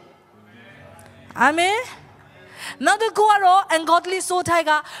ဖြစ်တယ်အာမင်နောက်တစ်ခုကတော့ ungodly soul ထိုက်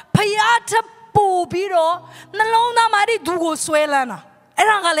ကဖခင်ထပ်ပို့ပြီးတော့နှလုံးသားမှာဒီသူကိုဆွဲလန်းတာအဲ့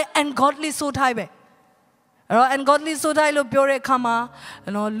ဒါကလည်း ungodly soul ထိုက်ပဲအဲ့တော့ ungodly soul ထိုက်လို့ပြောတဲ့အခါမှာ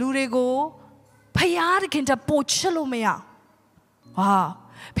နော်လူတွေကိုဖခင်တခင်ထပ်ပို့ချစ်လို့မရဟာ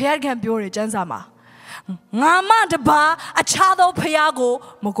ဖခင်ကပြောတယ်ကျမ်းစာမှာငါမတပါအခြားသောဖခင်ကို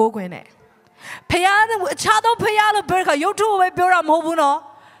မကိုးကွယ်နဲ့ဖခင်အခြားသောဖခင်လို့ပြောတဲ့အခါရုပ်ထုကိုပဲပြောတာမဟုတ်ဘူးနော်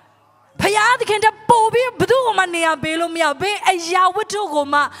ဖခင်တခင်တပို့ပြီးဘယ်သူမှနေရာပေးလို့မရဘေးအရာဝတ္ထုကို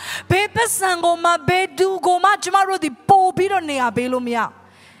မှဘေးပတ်စံကိုမှဘေးဒူကိုမှကျမတို့ဒီပို့ပြီးတော့နေရာပေးလို့မရ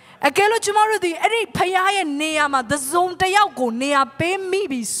အကယ်လို့ကျမတို့ဒီအဲ့ဒီဖခင်ရဲ့နေရာမှာသစုံတယောက်ကိုနေရာပေးမိ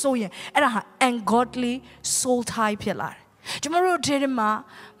ပြီဆိုရင်အဲ့ဒါဟာ ungodly soul tie ဖြစ်လာတယ်ကျမတို့ထဲမှာ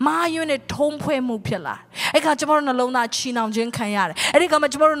မာယွန်းနဲ့ထုံးဖွဲ့မှုဖြစ်လာအဲ့ခါကျမတို့နှလုံးသားချီနှောင်ခြင်းခံရတယ်အဲ့ဒီခါမှာ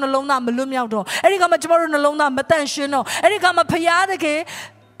ကျမတို့နှလုံးသားမလွတ်မြောက်တော့အဲ့ဒီခါမှာကျမတို့နှလုံးသားမတန့်ရှင်းတော့အဲ့ဒီခါမှာဖခင်တကယ်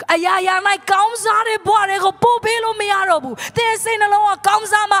အရာရာ၌ကောင်းစားတဲ့ဘဝတွေကိုပို့ပေးလို့မရတော့ဘူးသင်စိတ်နှလုံးကကောင်း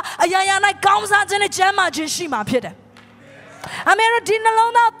စားမှအရာရာ၌ကောင်းစားခြင်းနဲ့ကျမ်းမာခြင်းရှိမှာဖြစ်တယ်အမေတို့ဒီနှ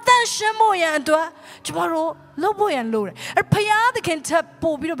လုံးသားတန့်ရှင်းဖို့ရန်အတွက်ကျမတို့လုပ်ဖို့ရန်လိုတယ်အဲ့ဖခင်သခင်ထပ်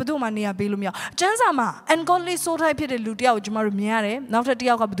ပို့ပြီးတော့ဘယ်သူမှနေရာပေးလို့မရကျမ်းစာမှာ ungodly soul type ဖြစ်တဲ့လူတစ်ယောက်ကိုကျမတို့မြင်ရတယ်နောက်ထပ်တစ်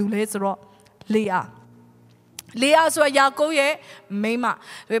ယောက်ကဘယ်သူလဲဆိုတော့လေအာဆိုတာယာကုပ်ရဲ့မိန်းမ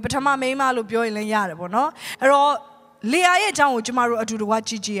ပထမမိန်းမလို့ပြောရင်လည်းရတယ်ပေါ့နော်အဲ့တော့လေအာရဲ့အကြောင်းကိုကျမတို့အတူတကွ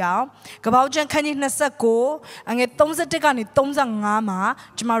ကြည့်ကြည့်အောင်ကပောက်ကျမ်းခန်းကြီး29အငယ်31ကနေ35မှာ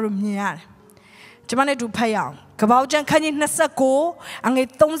ကျမတို့မြင်ရတယ်ကျမနဲ့တူဖတ်ရအောင်ကပောက်ကျမ်းခန်းကြီး29အငယ်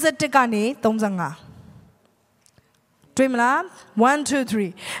31ကနေ35တွေ့မလား1 2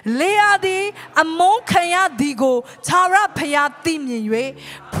 3လေယာသည်အမုန်းခံရသည်ကိုခြာရဖျားသိမြင်၍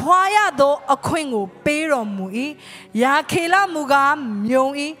ဖွာရသောအခွင့်ကိုပေးတော်မူ၏ယာခေလမူကားမြုံ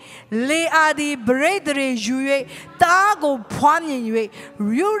၏လေယာသည်ဗရိတ်တွေယူ၍တားကိုဖွာမြင်၍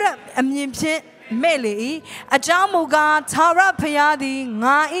ယူရအမြင်ဖြင့်မဲ့လေ၏အကြောင်းမူကားခြာရဖျားသည်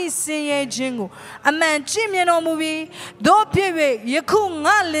ငါ၏စင်ရဲ့ခြင်းကိုအမှန်ကြည့်မြင်တော်မူပြီးတို့ဖြစ်၍ယခု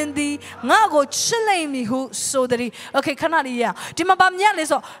ငါလင်သည်ငါကိုချစ်လိမ့်မည်ဟုဆိုသည် Okay ခဏလေးရဒီမှာဗာမြတ်လေ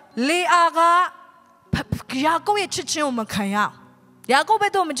ဆိုလေအာကယာကုပ်ရဲ့ချစ်ခြင်းကိုမခံရယာကုပ်ပဲ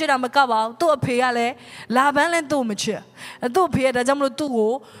တော့မချစ်တာမကပါဘူးသူ့အဖေကလည်းလာဗန်းလည်းသူ့မချစ်သူ့အဖေကဒါကြောင့်မလို့သူ့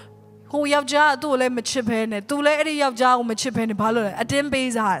ကိုဟိုယောက်ျားသူ့ကိုလည်းမချစ်ဘဲနဲ့သူလည်းအဲ့ဒီယောက်ျားကိုမချစ်ဘဲနဲ့ဘာလို့လဲအတင်း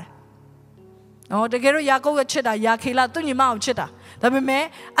ပေးစားတယ်နော်တကယ်တော့ယာကုပ်ကချစ်တာယာခေလသူ့ညီမကိုချစ်တာဒါပေမဲ့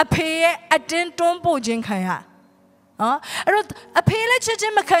အဖေရဲ့အတင်းတွန်းပို့ခြင်းခံရနော်အဲ့တော့အဖေလည်းချစ်ခြ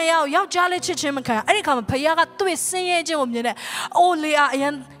င်းမခံရအောင်ယောက်ျားလည်းချစ်ခြင်းမခံရအဲ့ဒီခါမှာဖခင်ကသူ့ရဲ့ဆင်းရဲခြင်းကိုမြင်တဲ့အိုးလေအရ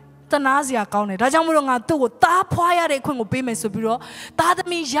င်တနာစရာကောင်းတယ်ဒါကြောင့်မလို့ငါသူ့ကိုသားဖွားရတဲ့အခွင့်ကိုပေးမယ်ဆိုပြီးတော့သားသ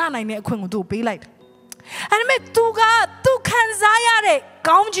မီးရနိုင်တဲ့အခွင့်ကိုသူ့ကိုပေးလိုက်တယ်အဲ့ဒါမဲ့သူခံစားရတဲ့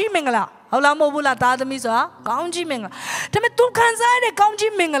ကောင်းကြီးမင်္ဂလာဟုတ်လားမဟုတ်ဘူးလားသားသမီးဆိုတာကောင်းကြီးမင်္ဂလာဒါပေမဲ့သူခံစားရတဲ့ကောင်း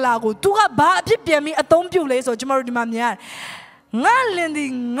ကြီးမင်္ဂလာကိုသူကဘာအဖြစ်ပြန်ပြီးအသုံးပြုလဲဆိုတော့ကျမတို့ဒီမှာမြင်ရတယ်ငါလင်ဒီ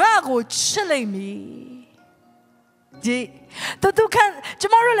ငါကိုချစ်လိမ့်မည်ဒီသူခံကျ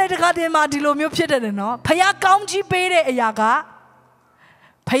မတို့လည်းတခါတည်းမှာဒီလိုမျိုးဖြစ်တယ်နော်ဖခင်ကောင်းကြီးပေးတဲ့အရာက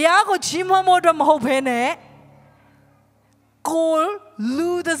ဖခင်ကိုချီးမွမ်းဖို့တော့မဟုတ်ဘဲနဲ့ကို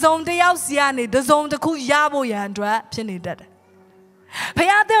လူတစ်စုံတစ်ယောက်စီကနေတစ်စုံတစ်ခုရဖို့ရန်အတွက်ဖြစ်နေတတ်တယ်ဖ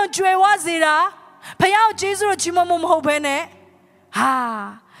ခင်တဲ့ကြွယ်ဝစေတာဖခင်ကိုကျေးဇူးတော်ချီးမွမ်းဖို့မဟုတ်ဘဲနဲ့ဟာ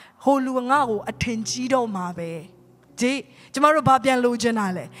ဟိုလူငါ့ကိုအထင်ကြီးတော့မှာပဲဒီကျမတို့ဘာပြန်လိုချင်တာ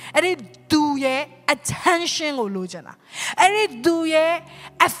လဲအဲ့ဒီသူရဲ့ attention ကိုလိုချင်တာအဲ့ဒီသူရဲ့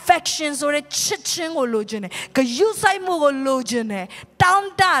affection ဆိုတဲ့ချစ်ချင်းကိုလိုချင်တယ်ဂရုစိုက်မှုကိုလိုချင်တယ်တောင်း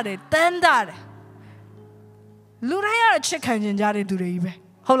တတယ်တန်းတတယ်လူတိုင်းကတော့ချစ်ခံကြတဲ့သူတွေကြီးပဲ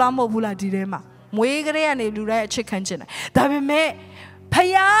ဟုတ်လားမဟုတ်ဘူးလားဒီထဲမှာမွေးကလေးကနေလူတိုင်းအချစ်ခံချင်တယ်ဒါပေမဲ့ဖ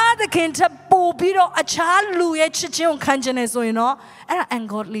ယားသခင်ထပ်ပို့ပြီးတော့အခြားလူရဲ့ချစ်ချင်းကိုခံချင်တယ်ဆိုရင်တော့အဲ့ဒါ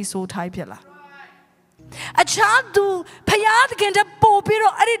ungodly soul type ဖြစ်လားအခြားသူဖယားသခင်ထပ်ပို့ပြီး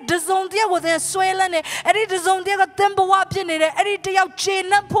တော့အဲ့ဒီဒဇုံတရားကိုသင်ဆွဲလန်းနေအဲ့ဒီဒဇုံတရားကသင်ဘဝဖြစ်နေတယ်အဲ့ဒီတယောက်ခြေ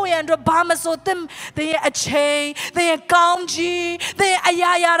နှက်ဖို့ရန်အတွက်ဘာမဆိုသင်ရဲ့အချိန်သင်ရဲ့ကောင်းကြီးသင်ရဲ့အ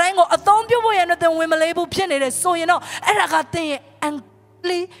ရာရာတိုင်းကိုအသုံးပြုဖို့ရန်အတွက်သင်ဝင်မလေးဘူးဖြစ်နေတယ်ဆိုရင်တော့အဲ့ဒါကသင်ရဲ့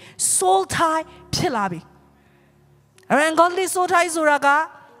ungodly soul tie ဖြစ်လာပြီungodly soul tie ဆိုတာက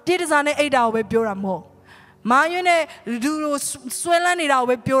ပြည်တစားနဲ့အိတ်တာကိုပဲပြောတာမဟုတ်ဖ မာယွန်းနဲ့လူတို့ဆွဲလန်းနေတာကို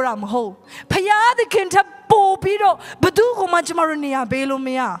ပဲပြောတာမဟုတ်ဖယားသခင်ထပ်ပို့ပြီးတော့ဘသူ့ကိုမှကျမတို့နေရာပေးလို့မ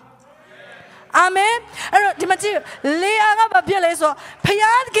ရအာမင်အဲ့တော့ဒီမှာကြည့်လေယာကဘာဖြစ်လဲဆိုဖ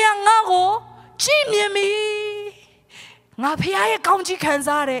ယားသခင်ငါ့ကိုကြည့်မြင်ပြီငါဖယားရဲ့ကောင်းချီးခံ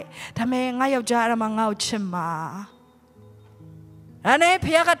စားရတယ်ဒါပေမဲ့ငါယောက်ျားအဲ့ဒါမှငါ့ကိုချစ်မှာအဲ့နဲ့ဖ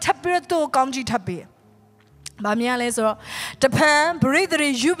ယားကထပ်ပြီးတော့ကောင်းချီးထပ်ပေးဘာမြင်လဲဆိုတော့တပံပရိသေတွေ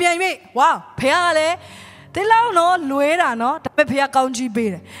ယူပြန်ပြီဝါဖယားကလည်းဒီလောက်နော်လွဲတာနော်ဒါပေမဲ့ဖယားကောင်းကြီးပေး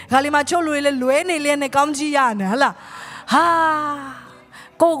တယ်ခါလီမှာချုပ်လွဲလဲလွဲနေလဲနဲ့ကောင်းကြီးရတယ်ဟလားဟာ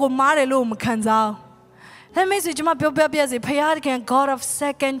ကိုမားတယ်လို့မခံစားဒါမဲ့ဆိုကျွန်မပြောပြစီဖယားသခင် God of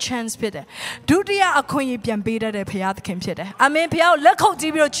second chance ဖြစ်တယ်ဒုတိယအခွင့်အရေးပြန်ပေးတတ်တဲ့ဖယားသခင်ဖြစ်တယ်အာမင်ဖယားကိုလက်ခုပ်ကြ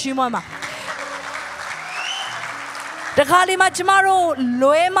ည့်ပြီးတော့ချီးမွမ်းပါတခါလေးမှကျမတို့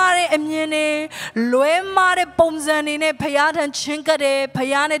လွဲမားတဲ့အမြင်တွေလွဲမားတဲ့ပုံစံတွေနဲ့ဖယားထံချင်းကပ်တယ်ဖ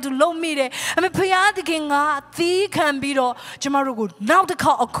ယားနဲ့သူလုံမိတယ်အမေဖယားသခင်ကသီးခံပြီးတော့ကျမတို့ကိုနောက်တစ်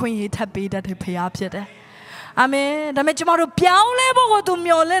ခေါက်အခွင့်အရေးထပ်ပေးတတ်တဲ့ဖယားဖြစ်တယ်အာမင်ဒါပေမဲ့ကျမတို့ပြောင်းလဲဖို့ကိုသူ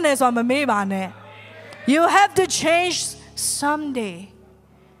မျှော်လင့်နေဆိုတာမမေ့ပါနဲ့ You have to change someday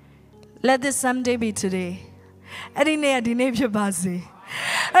let this someday be today အဲ့ဒီနေ့ဒီနေ့ဖြစ်ပါစေ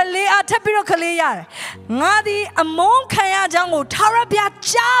လေအထပ်ပြီးတော့ခလေးရတယ်ငါဒီအမုန်းခံရကြောင်းကိုထာဝရဘုရား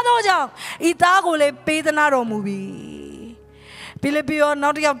ကြားတော့ကြောင်းဤသားကိုလည်းပေးသနာတော်မူပြီဖိလိပ္ပိယောနော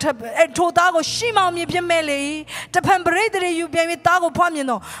က်တစ်ယောက်ထပ်ထိုသားကိုရှိမောင်မြင်ဖြစ်မဲ့လေတဖန်ပရိသေတွေယူပြန်ပြီးသားကိုဖွားမြင်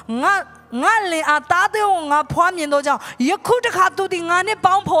တော့ငါလင်အားသားတဲ့ကိုငါဖွားမြင်တော့ကြောင်းယခုတခါသူဒီငါနဲ့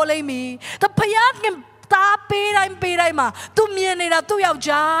ပေါင်းဖော်လိမ့်မည်တဖယားကသားပေးတိုင်းမှာသူမြင်နေတာသူ့ယော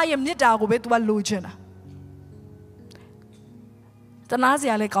က်ျားရဲ့မြစ်တာကိုပဲသူကလိုချင်တာတနာစ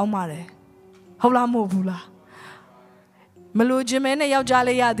ရာလည်းကောင်းပါတယ်ဟုတ်လားမဟုတ်ဘူးလားမလို့ခြင်းမဲနဲ့ယောက်ျား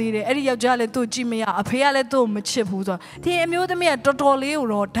လေးရသေးတယ်အဲ့ဒီယောက်ျားလေးသူ့ကြည့်မရအဖေကလည်းသူ့ကိုမချစ်ဘူးဆိုတော့ဒီအမျိုးသမီးကတော်တော်လေးကို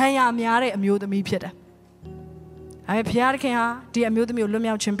တော့ဒဏ်ရာများတဲ့အမျိုးသမီးဖြစ်တယ်အဲ့ဒီဖခင်ခင်ဟာဒီအမျိုးသမီးကိုလွတ်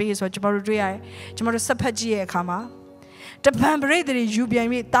မြောက်ခြင်းပေးဆိုတော့ကျွန်တော်တို့တွေ့ရတယ်ကျွန်တော်တို့ဆက်ဖက်ကြည့်ရဲ့အခါမှာတပံပရိသေတွေယူပြန်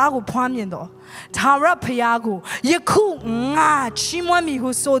ပြီးသားကိုဖွားမြင်တော့သာရဖခင်ကိုယခုငါချီးမွမ်းမိဟု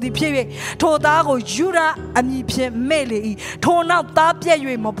ဆိုသည်ဖြစ်၍ထိုသားကိုယူရအမည်ဖြင့်မဲ့လေ၏ထိုနောက်သားပြည့်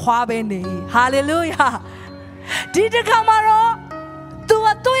၍မဖွားဘဲနေ၏ဟာလေလုယာဒီတခါမှာတော့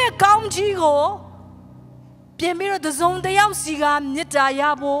သူ့ရဲ့ကောင်းကြီးကိုပြန်ပြီးတော့သစုံတယောက်စီကမြစ်တာရ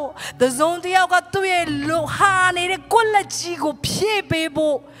ဖို့သစုံတယောက်ကသူ့ရဲ့လိုဟာနေတဲ့ကိုယ်လက်ကြီးကိုဖြည့်ပေး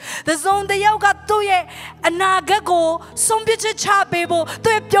ဖို့သစုံတယောက်ကသူ့ရဲ့အနာဂတ်ကိုဆုံးဖြတ်ချက်ချပေးဖို့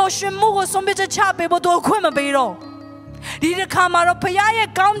သူ့ရဲ့ပျော်ရွှင်မှုကိုဆုံးဖြတ်ချက်ချပေးဖို့သူအခွင့်မပေးတော့ဒီတစ်ခါမှာတော့ဖခင်ရဲ့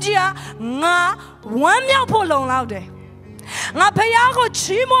ကောင်းကြီးဟာငါဝမ်းမြောက်ဖို့လုံလောက်တယ်ငါဖခင်ကို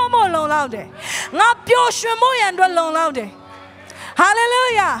ချီးမွမ်းဖို့လုံလောက်တယ်ငါပျော်ရွှင်ဖို့ရန်အတွက်လုံလောက်တယ်ဟာလေလု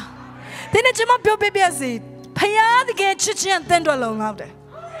ယာဒီနေ့ကျွန်မပြောပြစီဖယားတကယ်ချစ်ချင်းတန်တော်လုံလောက်တယ်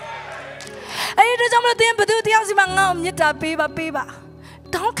အဲ့ဒီကြောင့်မလို့တင်ဘသူတယောက်စီမှာငါ့ကိုမေတ္တာပေးပါ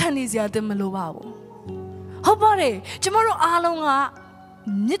တောင်းခံနေစရာတင်မလိုပါဘူးဟုတ်ပါတယ်ကျမတို့အားလုံးက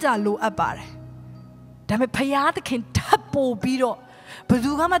မေတ္တာလိုအပ်ပါတယ်ဒါပေမဲ့ဖယားသခင်ထပ်ပို့ပြီးတော့ဘ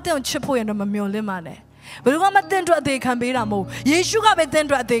သူကမှတင့်ကိုချစ်ဖို့ရတော့မမျှော်လင့်ပါနဲ့ဘသူကမှတင့်အတွက်အသေးခံပေးတာမဟုတ်ယေရှုကပဲတင့်အ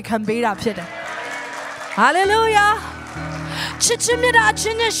တွက်အသေးခံပေးတာဖြစ်တယ်ဟာလေလုယာချစ်ချင်းမေတ္တာအချ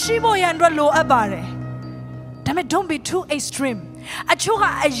င်းချင်းရှိဖို့ရန်အတွက်လိုအပ်ပါတယ်ဒါပေမဲ့ don't be too extreme အချို့က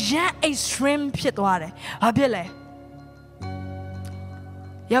အရန် extreme ဖြစ်သွားတယ်ဘာဖြစ်လဲ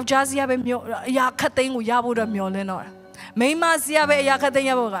ယောက်ျားစီကပဲအရာခတ်သိမ်းကိုရဖို့တော့မျှော်လင့်တော့မိန်းမစီကပဲအရာခတ်သိမ်း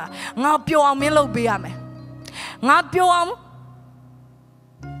ရဖို့ကငါပျော်အောင်မင်းလုပ်ပေးရမယ်ငါပျော်အောင်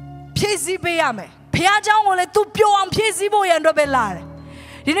ဖြည့်ဆည်းပေးရမယ်ဖခင်เจ้าကိုလည်း तू ပျော်အောင်ဖြည့်ဆည်းဖို့ရန်အတွက်ပဲလာတယ်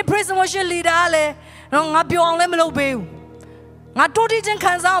ဒီနေ့ praise and worship leader ကလည်းငါပျော်အောင်လည်းမလုပ်ပေးဘူးငါတိုးတီးချင်း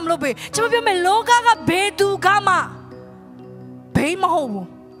ခံစားအောင်မလုပ်ပေးကျွန်မပြောမယ်လောကကဘယ်သူကမှဘိန်းမဟုတ်ဘူး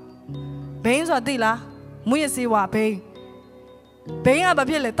ဘိန်းဆိုတာသိလားမွေးရစေးဝါဘိန်းကဘာ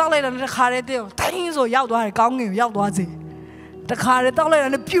ဖြစ်လဲတောက်လိုက်တာနဲ့တစ်ခါတည်းတင်းတိုင်းဆိုရောက်သွားတယ်ကောင်းငင်ရောက်သွားစေတစ်ခါတည်းတောက်လိုက်တာ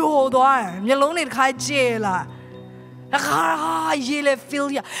နဲ့ပြိုသွားတယ်မျက်လုံးတွေတစ်ခါကျဲလာတစ်ခါရေလေ feel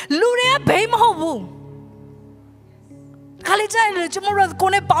ရလူတွေကဘိန်းမဟုတ်ဘူးခါလေးကျရင်ကျမတို့ကို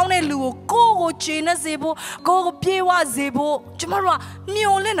နဲ့ပေါင်းတဲ့လူကိုခြေနဲ့စေဖို့ကိုပြေးဝစေဖို့ကျမတို့က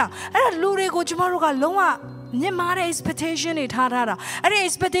မျောလင့်တာအဲ့ဒါလူတွေကိုကျမတို့ကလုံးဝမြင်မာတဲ့ expectation တွေထားတာအဲ့ဒီ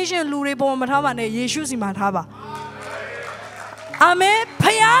expectation လူတွေပေါ်မှာမထားပါနဲ့ယေရှုစီမှာထားပါအာမင်ဖ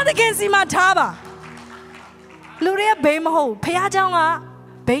ခင်သခင်စီမှာထားပါလူတွေကဘိန်းမဟုတ်ဖခင်เจ้าက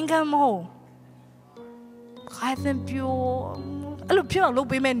ဘိန်းကမဟုတ်ခိုင်သင်ပြိုအဲ့လိုပြောလို့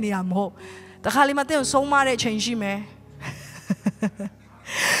ပေးမဲ့နေရာမဟုတ်တခါလေးမှတင်းဆုံးမတဲ့အချိန်ရှိမယ်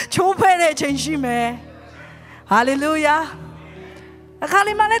ချိုးဖဲတဲ့အချိန်ရှိမယ်ဟာလေလုယာအခါ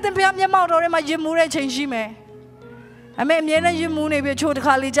လေးမှလည်းတင်ပြမျက်မှောက်တော်ထဲမှာရင်မူတဲ့အချိန်ရှိမယ်အမေအမြဲတမ်းရင်မူနေပြီချိုးတစ်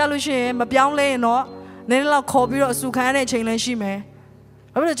ခါလေးကြားလို့ရှိရင်မပြောင်းလဲရင်တော့ Then la copy or Sukane chain and shime.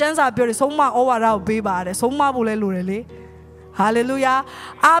 I will chance I build so much over out baby, so much really. Hallelujah.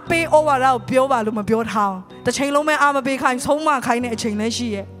 I pay over out Pioba Luma build how. The chain lome I'm a big kind so much kind of chain and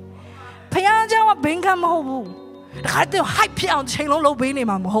she. Payanja Bingham Ho. I do hype pian chain low beanie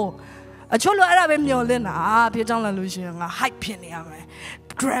mamma ho. A cholo Arab Yolina, Pietana Lucian, a hype piano.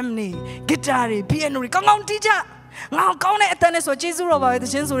 Grammy, guitar, piano, come on, teacher. Now, come at tennis or Jesus over the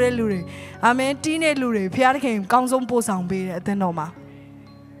chance of Lure. I mean, Tina Lure, Pierre came, comes on Posang Bay at the Noma.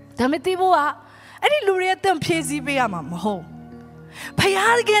 Tamitiboa, any Lure at them, Piezi Beama, ho.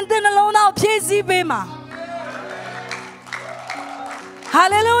 Payar again, then alone out, Piezi Bema.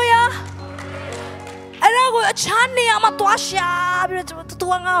 Hallelujah. And I go a chani, I'm a twasha, to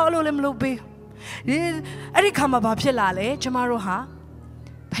one hour, Lubi. I come about Pilale, Jamaroha.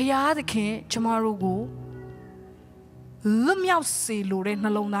 Payar the king, Jamaro go. Lumia say Lore,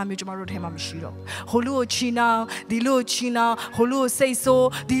 Nalona, Mijamaro Temamshiro. Holu China, Dilu China, Holu say so,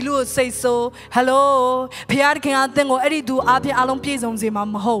 Dilu say so. Hello, Pierre can't think or Eddie do Abi Alon Pies on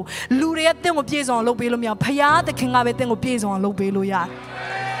Zimam Ho. Luria thing of Pies on Lobelumia, Payar the king of a thing of Pies on Lobeluya.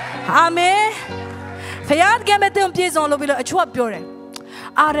 Amen. Payar came at them Pies on Lobelo, a chop pure.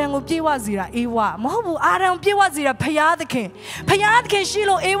 Aran of Piwazira, Ewa, Mobu, Aran Piwazira, Payar the king. Payar can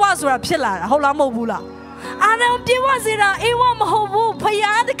Shilo Ewas or a pillar, Holamobula. Aram Piwazira, Ewa Mobu,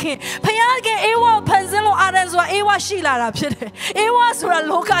 Payadkin, Payadkin, Ewa Panzelo Arans or Ewa Shila, Ewa Sura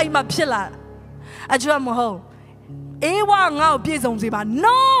Loka Ima Pilla. A drum ho. Ewa now Pies on Zima.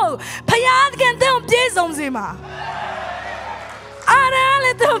 No, Payadkin don't Pies on Zima.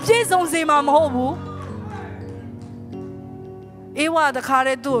 Aran don't Pies on Zima Mobu. Ewa the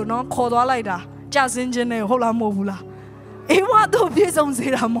car do no called Alaida, just engine Hola Mobula. Ewa do Pies on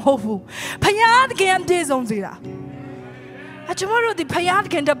Zira Mobu. Payad can days on Zira. A tomorrow the Payad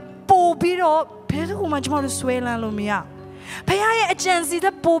can the Bobiro, Pedro much more swell and Lumia. Payaya a chance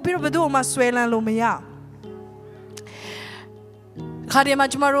the Bobiro Beduma swell and Lumia.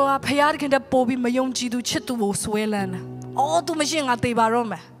 Kadiamajmaroa, Payad can the Bobby Mayonji do Chitu swellan. All to machine at the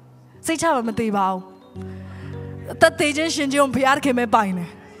barome. Say Chava Matibao. That agent John Payad came a bine.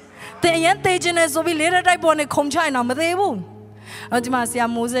 The young agent is so we later type on a com China, but they won't. Sia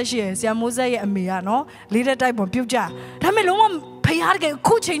Moses, Sia Moses, and me, no, later type of Puja. Tamelum Payargan,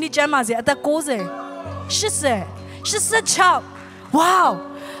 Kuchini Jamasi at the Cose. She said, child.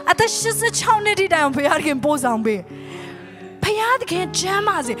 Wow, at the she said, child, netty down Payargan Bozambe. Payargan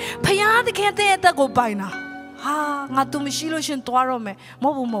Jamasi, Payargan at the go by now. Ah, not to Michiloshin Tuarome,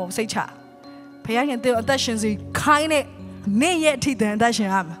 Mobumo, say cha. Payargan, the auditions, kind of, nay yet teeth and dashing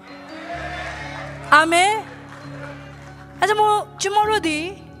am. Amen. As a more tomorrow,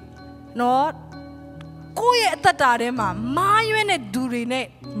 no, go at the Tarema, my unit durine,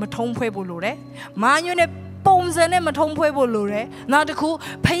 Maton Pueblo, my unit bones and Maton Pueblo, not the cool,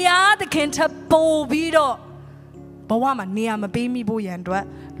 Paya the Kenta Bobido, Bawama, Niam, a baby boy and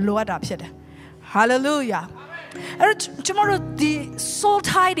Lord upset. Hallelujah. Tomorrow, the soul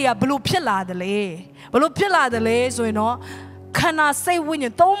tidy a blue pillar the lay, so you know. Can I say when you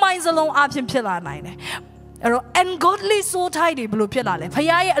don't mind alone up in pillar nine? And godly so tidy blue pillar.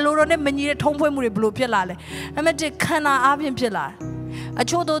 Payay alone and many tomboy blue pillar. I met a cana up in pillar. A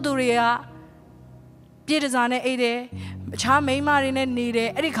chodo duria, Pietazana ede, Charme marine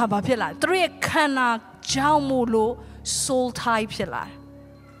neede, Ericaba pillar. 3 cana jaumulo soul tie pillar.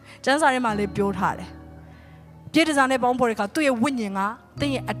 Jansarima built hard. Pietazana bomborica to a winning,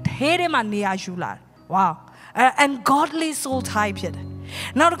 they a terema near Jular. Wow. And godly soul type it.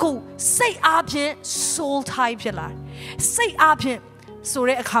 Now to go say abject soul type it. Say abject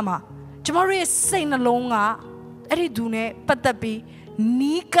sore akama. Jamari is saying along Eddie Dune, but that be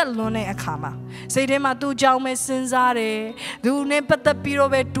Nika Lone akama. Say them a do jaume senzare, do ne but the piro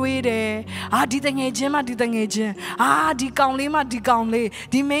be tweede. Ah, did the agent, did the agent. Ah, di kaunlima, di kaunle,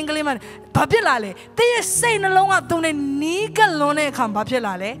 di mangaliman. Papilale, they say along at Dune Nika Lone come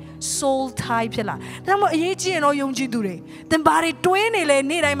papilale, soul type yella. Then what ye and all young dure. Then body 20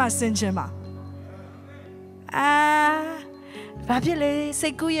 need I must send him. Ah, papile,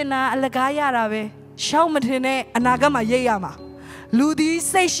 say Guyana, Alagaya Rabe, Shaumatine, and Nagama Yama. Ludi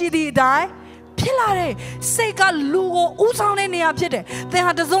say she did die. Pilare, say God Lugo, Usan in the Apide. They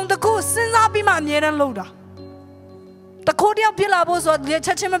had the zone the coast since I be my near and loader. The cordial pilabos or the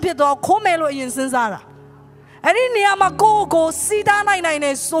Chachimapito, Comelo in Senzara. And in the Amago, Sida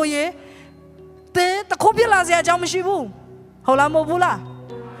 99 so ye. The Copilazia Jamashibu, Holamobula.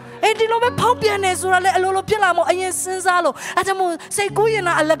 E di nome Pompiane sulla loro pilamo e in Senzalo. Adamu, say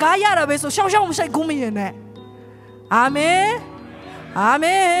Guyana, Alagaya, so shall say Gumiene. Amen.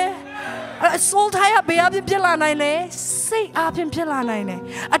 Amen. soul tie ဘယ်အပြင်ဖြစ်လာနိုင်လဲစိတ်အပြင်ဖြစ်လာနိုင်တယ်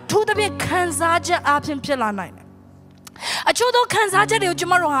အထူးသဖြင့်ခံစားချက်အပြင်ဖြစ်လာနိုင်တယ်အချို့သောခံစားချက်တွေကိုကျ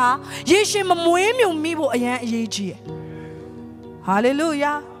မတို့ဟာယေရှုမမွေးမြူမိဖို့အရန်အရေးကြီးတယ်ဟာလေလု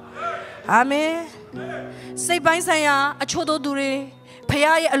ယာအာမင်စိတ်ပိုင်းဆိုင်ရာအချို့သောသူတွေဖခင်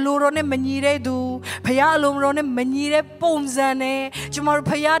ရဲ့အလိုတော်နဲ့မညီတဲ့သူဖခင်အလိုတော်နဲ့မညီတဲ့ပုံစံနဲ့ကျမတို့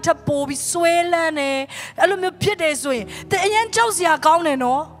ဖခင်ထပ်ပို့ပြီးဆွဲလန်းတယ်အဲ့လိုမျိုးဖြစ်တယ်ဆိုရင်တဲ့အရန်ကြောက်စရာကောင်းတယ်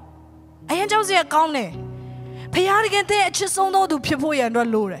နော်အရန်ကြောက်စရာကောင်းတယ်ဖခင်တကယ်တဲ့အချစ်ဆုံးသောသူဖြစ်ဖို့ရန်အတွက်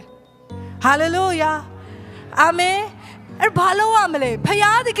လိုတယ်ဟာလေလုယာအာမင်အဲ့ဘာလို့ရမလဲဖခ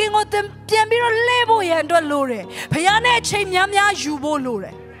င်တကယ်ကိုပြန်ပြီးတော့လဲဖို့ရန်အတွက်လိုတယ်ဖခင်နဲ့အချိန်များများယူဖို့လိုတ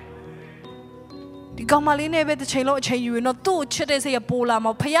ယ်ဒီကောင်မလေးနဲ့ပဲတစ်ချိန်လုံးအချိန်ယူရင်တော့သူ့ကိုချစ်တဲ့စိတ်ကပိုလာ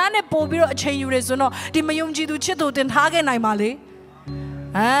မှာဖခင်နဲ့ပို့ပြီးတော့အချိန်ယူတယ်ဆိုတော့ဒီမယုံကြည်သူချစ်သူတင်ထားခဲ့နိုင်ပါလေ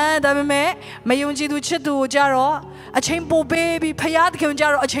ဒါပေမဲ့မယုံကြည်သူချစ်သူကိုကြတော့အချိန်ပို့ပေးပြီးဖခင်တကယ်ကြ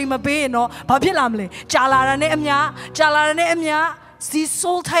တော့အချိန်မပေးရင်တော့ဘာဖြစ်လာမလဲကြာလာတာနဲ့အမျှစီ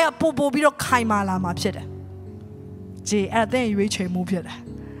soul ထိုင်ပို့ပြီးတော့ခိုင်မာလာမှာဖြစ်တယ်ကြည်အဲ့တဲ့ရွေးချယ်မှုဖြစ်တယ်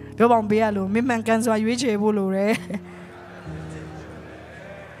ပြောပါအောင်ပေးရလို့မမှန်ကန်စွာရွေးချယ်ဖို့လိုတယ်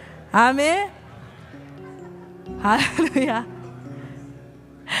အာမင်ဟာလေလုယာ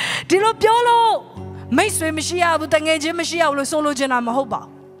ဒီလိုပြောလို့မိတ်ဆွေမရှိရဘူးတငယ်ချင်းမရှိရဘူးလို့ဆိုလိုချင်တာမဟုတ်ပါ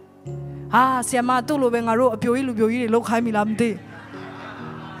ဟာဆီယမတို့လိုပဲငါတို့အပြိုကြီးလူပြိုကြီးတွေလောက်ခိုင်းမိလားမသိ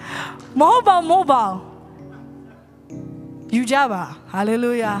မဟုတ်ပါယူကြပါဟာလေ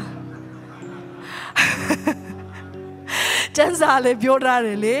လုယာကျန်းစာလေးပြောထားတ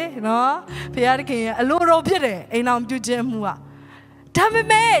ယ်လေနော်ဖခင်တခင်အလိုတော်ဖြစ်တယ်အိမ်အောင်ပြုခြင်းမှုကဒါပေ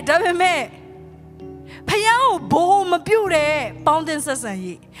မဲ့ဖခင်ကိုဘိုးမပြုတ်တဲ့ပေါင်းတင်ဆက်ဆံ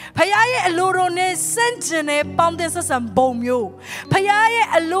ရေးဖခင်ရဲ့အလိုတော်နဲ့စန့်ကျင်တဲ့ပေါင်းတင်ဆက်ဆံပုံမျိုးဖခင်ရဲ့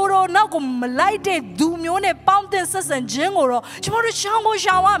အလိုတော်နောက်ကိုမလိုက်တဲ့သူမျိုးနဲ့ပေါင်းတင်ဆက်ဆံခြင်းကိုတော့ကျွန်တော်တို့ရှောင်ရ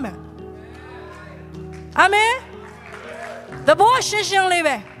မယ်အာမင်သဘောရှင်းလေး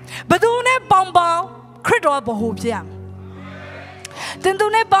ပဲဘသူနဲ့ပေါင်းခရစ်တော်ဘိုးဖြစ်ရမယ်တင်သူ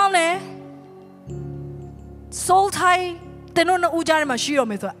နဲ့ပေါင်းတယ် soul tie တင်တို့နဲ့ဦးကြတယ်မှာရှိရ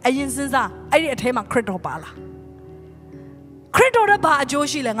မယ်ဆိုတာအရင်စဉ်းစားအဲ့ဒီအထဲမှာခရစ်တော်ပါလားခရစ်တော်ရဲ့ဘာအကျိုး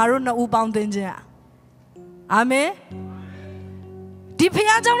ရှိလဲငါတို့နှစ်ဦးပေါင်းတင်ခြင်းအာမင်ဒီဖခ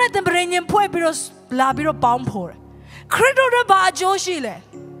င်ကြောင့်နဲ့တင်ပရိညင်ဖွဲ့ပြီးတော့လာပြီးတော့ပေါင်းဖို့တယ်ခရစ်တော်ရဲ့ဘာအကျိုးရှိလဲ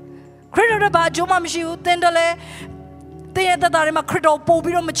ခရစ်တော်ရဲ့ဘာအကျိုးမှမရှိဘူးတင်တယ်လေတင်ရဲ့တတတွေမှာခရစ်တော်ပို့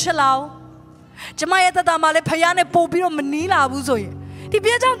ပြီးတော့မချစ်လာဘူးကျမရဲ့တတမှာလည်းဖခင်နဲ့ပို့ပြီးတော့မနီးလာဘူးဆိုရင်ဒီဖ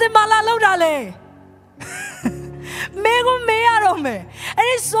ခင်ကြောင့်တင်ပါလာလောက်တာလေမေကိုမေရတော့မယ်အဲ့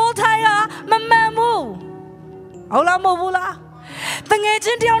ဒီ soul tie ကမမှန်ဘူးဟုတ်လားမဟုတ်ဘူးလားတငယ်ချ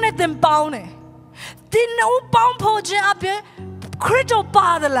င်းတယောက်နဲ့တင်ပေါင်းတယ်ဒီနိုးပေါင်းဖို့ခြင်းအပြင်ခရစ်တော်ပါ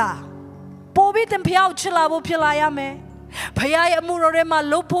သလားပို့ပြီးတင်ဖျောက်ချလာဖို့ဖြစ်လာရမယ်ဖခင်ရဲ့အမှုတော်ထဲမှာ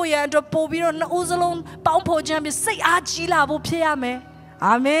လှုပ်ဖို့ရန်အတွက်ပို့ပြီးတော့နှစ်ဦးစလုံးပေါင်းဖို့ခြင်းအပြင်စိတ်အားကြီးလာဖို့ဖြစ်ရမယ်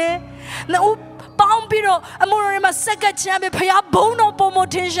အာမင်နှစ်ဦးပေါင်းပြီးတော့အမှုတော်ထဲမှာစက္ကန့်ခြင်းအပြင်ဖခင်ဘုန်းတော်ပုံမ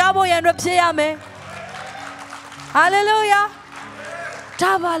ထင်ရှားဖို့ရန်အတွက်ဖြစ်ရမယ်Hallelujah.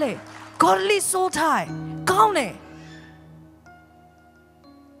 ဒါပါလေ godly soul tie ကောင်းတယ်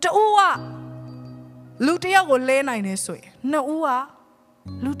တူကလူတယောက်ကိုလဲနိုင်တယ်ဆိုရင်နှစ်ဦးက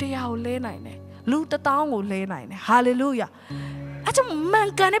လူတယောက်ကိုလဲနိုင်တယ်လူ1000ကိုလဲနိုင်တယ် Hallelujah. အဲ့ကြောင့်မှန်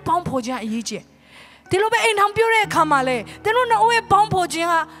ကန်တဲ့ပေါင်းဖော်ခြင်းအရေးကြီးဒီလိုပဲအိမ်ထောင်ပြုတဲ့အခါမှာလေသင်တို့နှစ်ဦးရဲ့ပေါင်းဖော်ခြင်း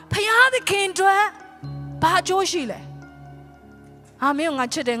ဟာဖခင်သခင်အတွက်ဘာအကျိုးရှိလဲအာမင်းငါ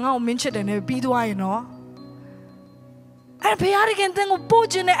ချစ်တယ်ငါ့ကိုမင်းချစ်တယ်နဲ့ပြီးသွားရင်နော်အဲ့ဖခင်ကတင်ကိုပို့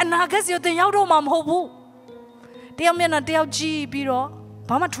ခြင်းနဲ့အနာဂတ်စီကိုတင်ရောက်တော့မှာမဟုတ်ဘူးတယောက်မျက်နှာတယောက်ကြည့်ပြီးတော့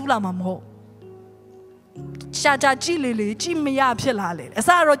ဘာမှထူးလာမှာမဟုတ်ရှာကြည့်လေကြည့်မရဖြစ်လာလေအစ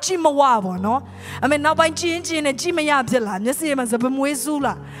တော့ကြည့်မဝပေါ့နော်အမေနောက်ပိုင်းကြည့်နဲ့ကြည့်မရဖြစ်လာမျက်စိမှာစပမွေးစူး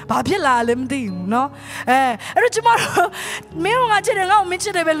လာဘာဖြစ်လာလဲမသိဘူးနော်အဲ့တော့ကျမတို့မင်းငါချစ်တယ်ငါ့ကိုမင်းချ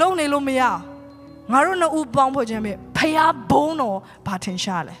စ်တယ်ပဲလုံးနေလို့မရငါတို့နှစ်ဦးပေါင်းဖို့ခြင်းပဲဖခင်ဘုန်းတော်ဘာထင်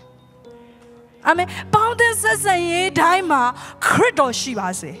ရှားလဲအာမင်ပေါင်းတဲ့ဆက်ဆံရေးတိုင်းမှာခရစ်တော်ရှိပါ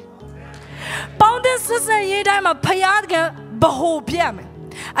စေပေါင်းတဲ့ဆက်ဆံရေးတိုင်းမှာဖခင်ကဘဟုပြတ်မယ်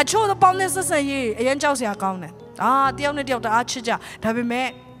အချို့သောပေါင်းတဲ့ဆက်ဆံရေးအရင်ကြောက်စရာကောင်းတယ်တယောက်နဲ့တယောက်တအားချစ်ကြဒါပေမဲ့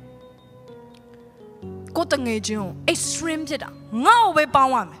ကိုတငယ်ချင်း extreme ဖြစ်တာငါ့ကိုပဲပေါ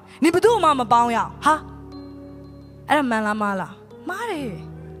င်းရမယ်你ဘယ်သူမှမပေါင်းရအောင်ဟာအဲ့ဒါမှန်လားမလားမှားတယ်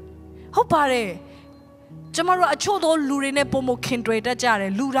ဟုတ်ပါတယ်ကျမတို့အချို့သောလူတွေနဲ့ပုံမခင်တွေ့တတ်ကြတ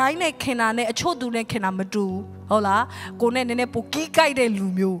ယ်လူတိုင်းနဲ့ခင်တာနဲ့အချို့သူနဲ့ခင်တာမတူဟုတ်လားကိုနဲ့နည်းနည်းပိုကီးကြိုက်တဲ့လူ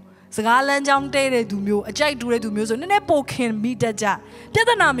မျိုးစကားလမ်းကြောင်းတဲတဲ့သူမျိုးအကြိုက်တူတဲ့သူမျိုးဆိုနည်းနည်းပိုခင်မိတတ်ကြပြ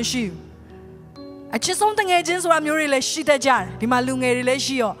ဿနာမရှိဘူးအချစ်ဆုံးတငယ်ချင်းဆိုတာမျိုးတွေလည်းရှိတတ်ကြတယ်ဒီမှာလူငယ်တွေလည်း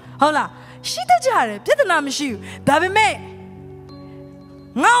ရှိရောဟုတ်လားရှိတတ်ကြတယ်ပြဿနာမရှိဘူးဒါပေမဲ့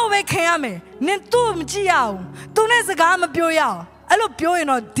ngao be khayame nin tu mji yaw tu ne saga ma pyo yaw alo pyo yin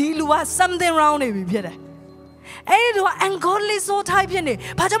no di lu wa something wrong ne bi phit de ai du ungodly soul type ဖြစ်နေ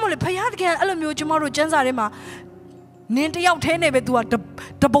ဘာကြောင့်မလဲဖယားတကယ်အဲ့လိုမျိုးကျမတို့ကျမ်းစာထဲမှာနင်းတယောက်ထဲနဲ့ပဲ तू က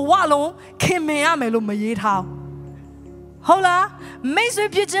တဘဝလုံးခင်မင်ရမယ်လို့မရေးထားဟုတ်လားမိတ်ဆွေ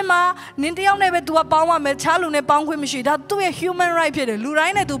ဖြစ်ခြင်းမှာနင်းတယောက်နဲ့ပဲ तू ကပေါင်းရမယ်ခြားလူနဲ့ပေါင်းခွင့်မရှိဒါသူ့ရဲ့ human right ဖြစ်တယ်လူတို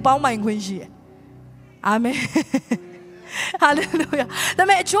င်းနဲ့ तू ပေါင်းပိုင်ခွင့်ရှိတယ်အာမင် hallelujah ဒါပေ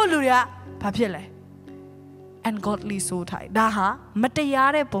မဲ့အချို့လူတွေကဘာဖြစ်လဲ ungodly soul type ဒါဟာမတ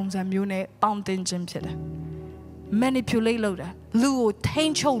ရားတဲ့ပုံစံမျိုးနဲ့ပေါင်းတင်ခြင်းဖြစ်တယ်manipulate လုပ်တာလူကိုထိ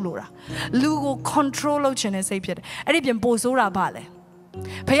န်းချုပ်လို့တာလူကို control လုပ်ချင်တဲ့စိတ်ဖြစ်တယ်အဲ့ဒီပြင်ပို့ဆိုးတာပါလေ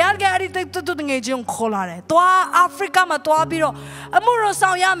ဖယားကအဲ့ဒီတူတငယ်ချင်းခေါ်လာတယ်သွားအာဖရိကမှာသွားပြီးတော့အမှုတော်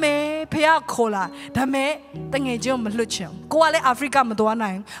ဆောင်ရမယ်ဖယားခေါ်လာဒါပေမဲ့တငယ်ချင်းကိုမလွတ်ချင်ကိုကလည်းအာဖရိကမသွား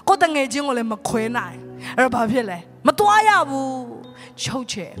နိုင်ကိုတငယ်ချင်းကိုလည်းမခွဲနိုင်အဲ့တော့ဘာဖြစ်လဲမသွားရဘူးချုပ်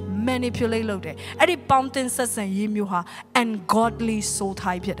ချယ် manipulate လုပ်တယ်အဲ့ဒီပေါင်းတင်ဆက်ဆံရေးမျိုးဟာ ungodly soul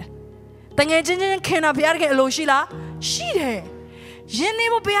type ဖြစ်တယ်တငယ်ချင်းချင်းခင်တာဘုရားတကယ်အလိုရှိလားရှိတယ်ယင်းနေ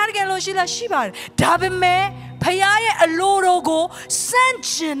ဖို့ဘုရားတကယ်အလိုရှိလားရှိပါတယ်ဒါပေမဲ့ဘုရားရဲ့အလိုတော်ကိုစန့်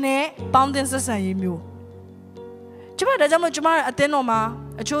ကျင်တဲ့ပေါင်းတင်ဆက်ဆံရေးမျိုးကျမဒါကြောင့်မို့ကျမအတင်းတော်မှာ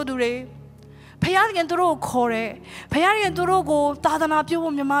အချို့သူတွေဘုရားတကယ်သူတို့ကိုခေါ်တယ်ဘုရားတကယ်သူတို့ကိုသာသနာပြု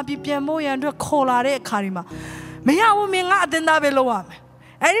ဖို့မြမပြပြန်ဖို့ရန်အတွက်ခေါ်လာတဲ့အခါဒီမှာမရဘူးမင်းငါအတင်းသားပဲလုပ်ရမယ်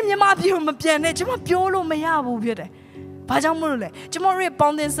အဲ့ဒီမြမပြမပြန်နဲ့ကျမပြောလို့မရဘူးဖြစ်တယ်ဘာကြောင့်မလို့လဲကျမတို့ရဲ့ပေါ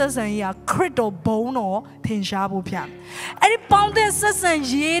င်းတင်ဆက်ဆံရေးကခရစ်တော်ဘုန်းတော်ထင်ရှားဖို့ဖြစ်အဲ့ဒီပေါင်းတင်ဆက်ဆံ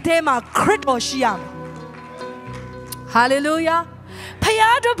ရေးထဲမှာခရစ်တော်ရှိရမယ်ဟာလေလုယာဖခ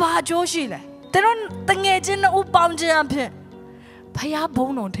င်တို့ဘာကြိုးရှိလဲတဲ့တော့တငယ်ချင်းတို့ပေါင်းခြင်းအဖြစ်ဖခင်ဘု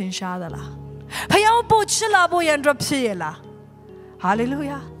န်းတော်ထင်ရှားသလားဖခင်ပို့ချစ်လာဖို့ရန်အတွက်ဖြစ်ရလားဟာလေလု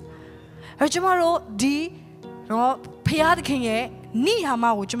ယာအဲ့ကျမတို့ဒီတော့ဖခင်သခင်ရဲ့နိယာမ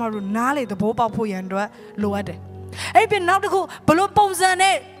ကိုကျမတို့နားလေသဘောပေါက်ဖို့ရန်အတွက်လိုအပ်တယ်အဲ့ဒီနောက်တစ်ခုဘလို့ပုံစံ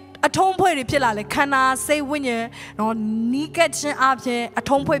နဲ့အထုံးဖွဲ့တွေဖြစ်လာလဲခန္ဓာစိတ်ဝိညာဉ်နော်နီးကပ်ခြင်းအပြင်အ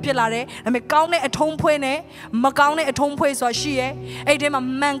ထုံးဖွဲ့ဖြစ်လာတယ်ဒါပေမဲ့ကောင်းတဲ့အထုံးဖွဲ့နဲ့မကောင်းတဲ့အထုံးဖွဲ့ဆိုတာရှိရဲ့အဲ့ဒီမှာ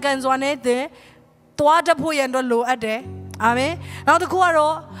မှန်ကန်စွာနဲ့သွားတတ်ဖို့ရန်တော့လိုအပ်တယ်အာမင်နောက်တစ်ခုက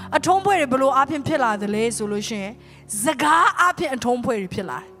တော့အထုံးဖွဲ့တွေဘလို့အပြင်ဖြစ်လာတယ်လဲဆိုလို့ရှိရင်စကားအပြင်အထုံးဖွဲ့တွေဖြစ်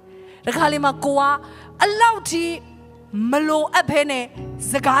လာတယ်ဒါခါလေးမှာကိုကအလောက်ထိမလိုအပ်ဖဲနဲ့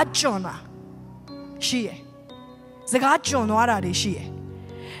စကားကျွန်းတာရှိရဲ့စကားကျွန်းသွားတာတွေရှိတယ်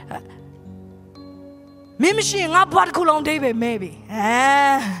မင်းမရှိငါဘာတစ်ခုလုံးဒိဗေမဲပြီ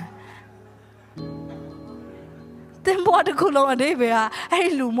တင်ဘာတစ်ခုလုံးအဒိဗေဟာအဲ့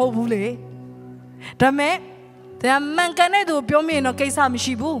လူမဟုတ်ဘူးလေဒါမဲ့ဒါမှန်ကန်တဲ့သူပြောမိရင်တော့ကိစ္စမ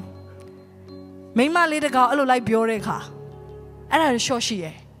ရှိဘူးမိမလေးတကောင်အဲ့လိုလိုက်ပြောတဲ့အခါအဲ့ဒါရှော့ရှိ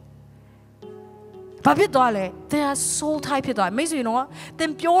ရဲ့ဘာဖြစ်သွားလဲတင် soul type ဖြစ်သွားမိတ်ဆွေနော်တ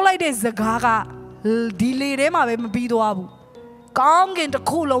င်ပြောလိုက်တဲ့စကားကဒီလေထဲမှာပဲမပြီးသွားဘူးကောင်းကင်တစ်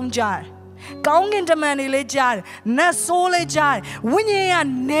ခုလုံးကြားတယ်ကောင်းကင်တမန်တွေလည်းကြားတယ်နတ်ဆိုးလည်းကြားတယ်ဝိညာဉ်က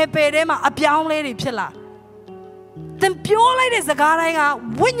နေပယ်ထဲမှာအပြောင်းလဲတွေဖြစ်လာသင်ပြောလိုက်တဲ့စကားတိုင်းက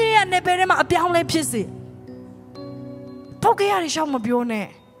ဝိညာဉ်ကနေပယ်ထဲမှာအပြောင်းလဲဖြစ်စေပောက်ကြရရှောက်မပြောနဲ့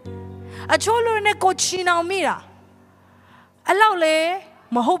အချို့လူတွေနဲ့ကိုချီနောင်မိတာအဲ့လောက်လေ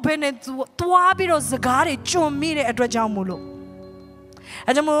မဟုတ်ဘဲနဲ့သွားပြီးတော့စကားတွေကျွံမိတဲ့အတွက်ကြောင့်မို့လို့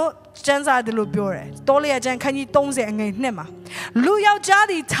အဲ့ကြောင့်မို့ကျမ်းစာတယ်လို့ပြောတယ်တောလျာကျမ်းခန်းကြီး30အငယ်2မှာလူယောက်ျား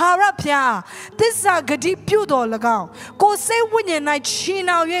သည်သာရဖျားသစ္စာဂတိပြုတော်၎င်းကိုယ်စိတ်ဝိညာဉ်၌ချီ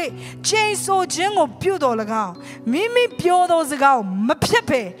နှောင်၍ကျိန်ဆိုခြင်းကိုပြုတော်၎င်းမိမိပြောသောစကားကိုမဖြတ်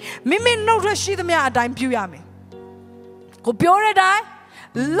ပဲမိမိနှုတ်ထွက်ရှိသမျှအတိုင်းပြုရမယ်ကိုပြောတဲ့အတိုင်း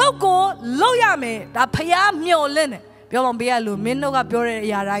လုပ်ကိုလုပ်ရမယ်ဒါဖျားမျှော်လင့်တယ်ပြောပါပေးရလို့မင်းတို့ကပြောတဲ့အ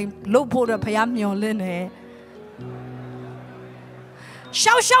ရာတိုင်းလုပ်ဖို့အတွက်ဖျားမျှော်လင့်တယ်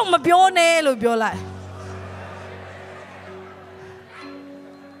ရှောက်ရှောက်မပြောနဲ့လို့ပြောလိုက်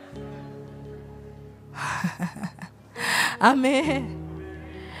အာမင်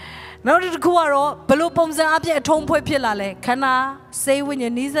နောက်တစ်ခုကတော့ဘလို့ပုံစံအဖြစ်အထုံးဖွဲ့ဖြစ်လာလဲခန္ဓာစိတ်ဝိညာ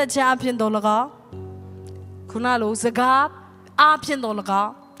ဉ်နှီးစပ်ခြင်းအဖြစ်တော်၎င်းခုနလိုစကားအဖြစ်တော်၎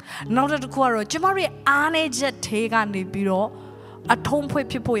င်းနောက်တစ်ခုကတော့ကျမတို့ရဲ့အားနည်းချက်တွေကနေပြီးတော့အထုံးဖွဲ့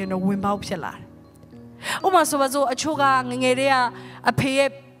ဖြစ်ဖို့ရတော့ဝင်ပေါက်ဖြစ်လာတယ်ဥပမာဆိုပါစို့အချို့ကငငယ်တည်းကအဖေရဲ့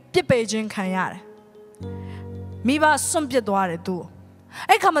ပြစ်ပယ်ခြင်းခံရတယ်မိဘစွန့်ပစ်သွားတယ်သူ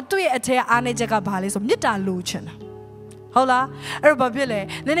အဲ့ခါမှာသူ့ရဲ့အထက်အားနည်းချက်ကဘာလဲဆိုမေတ္တာလိုချင်တာဟုတ်လားအဲ့တော့ဘာဖြစ်လဲ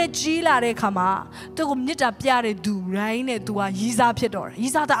နည်းနည်းကြီးလာတဲ့ခါမှာသူ့ကိုမေတ္တာပြတဲ့သူတိုင်းနဲ့သူကရီးစားဖြစ်တော့တယ်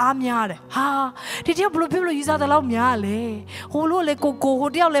ရီးစားတအားများတယ်ဟာဒီတယောက်ဘလို့ဖြစ်လို့ရီးစားတလောက်များလဲဟိုလို့လေကိုဟို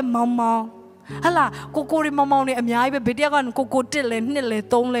တယောက်လဲမောင်မောင်ဟလာကိုရီမောင်မောင်နေအများကြီးပဲဘယ်တယောက်ကကို1လဲ2လဲ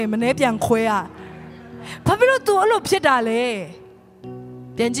3လဲမနေ့ပြန်ခွဲရဘာဖြစ်လို့သူအဲ့လိုဖြစ်တာလဲ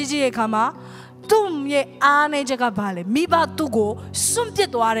ပြန်ကြည့်ကြည့်ရဲ့ခါမှာသူ့ရဲ့အားနေချက်ကဘာလဲမိဘသူ့ကိုစွန့်ပစ်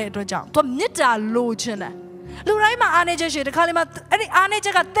သွားတဲ့အတွက်ကြောင့်သူမြစ်တာလိုချင်တယ်လူတိုင်းမှာအားနေချက်ရှိတယ်တခါလေမှာအဲ့ဒီအားနေချ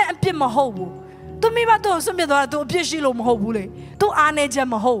က်ကတက်အပြစ်မဟုတ်ဘူးသူမိဘသူ့ကိုစွန့်ပစ်သွားတာသူအပြစ်ရှိလို့မဟုတ်ဘူးလေသူအားနေချက်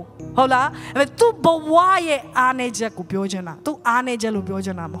မဟုတ်ဟုတ်လားအဲ့သူဘဝရဲ့အားနေချက်ကိုပြောချင်တာသူအားနေချက်လို့ပြောချ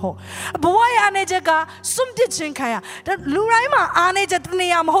င်တာမဟုတ်ဘဝရဲ့အားနေချက်ကစွန့်ပစ်ခြင်းခံရလူတိုင်းမှာအားနေချက်တနေ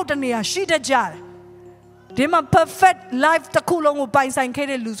ရာမဟုတ်တနေရာရှိတတ်ကြတယ်ဒီမှာ perfect life တစ်ခုလုံးကိုပိုင်ဆိုင်ခဲ့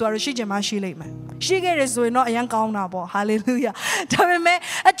တဲ့လူဆိုတော့ရှိချင်မှရှိလိမ့်မယ်ရှိခဲ့ရဆိုရင်တော့အရင်ကောင်းတာပေါ့ hallelujah ဒါပေမဲ့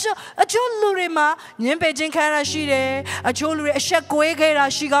အချို့လူတွေမှာညင်ပယ်ခြင်းခံရရှိတယ်အချို့လူတွေအဆက်ကွေးခဲ့တာ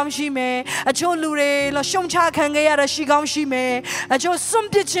ရှိကောင်းရှိမယ်အချို့လူတွေရှုံချခံခဲ့ရတာရှိကောင်းရှိမယ်အချို့စွန့်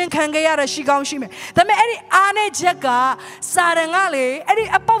ပစ်ခြင်းခံခဲ့ရတာရှိကောင်းရှိမယ်ဒါပေမဲ့အဲ့ဒီအားနဲ့ချက်ကစာရန်ကလေအဲ့ဒီ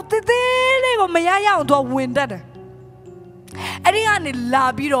အပေါက်သေးသေးလေးကိုမရရအောင်သူဝင်တတ်တယ်အဲ့ဒီကနေလာ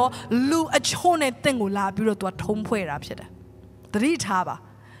ပြီးတော့လူအချို့နဲ့တင့်ကိုလာပြီးတော့သူကထုံးဖွဲ့တာဖြစ်တယ်သတိထားပါ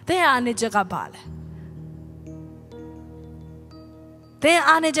တဲ့အားနဲ့ချက်ကဘာလဲတဲ့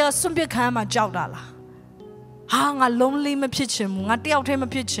အားနဲ့ချက်ကစွန့်ပစ်ခံမှကြောက်တာလားဟာငါလုံးလေးမဖြစ်ချင်ဘူးငါတယောက်တည်းမ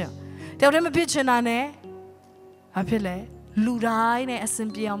ဖြစ်ချင်တယောက်တည်းမဖြစ်ချင်တာနဲ့ဘာဖြစ်လဲလူတိုင်းနဲ့အစဉ်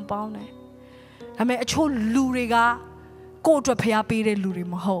ပြေအောင်ပေါင်းတယ်ဒါပေမဲ့အချို့လူတွေကကိုယ့်အတွက်ဖျားပေးတဲ့လူတွေ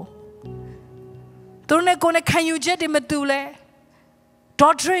မဟုတ်သူတို့နဲ့ကိုယ်နဲ့ခံယူချက်တွေမတူလဲ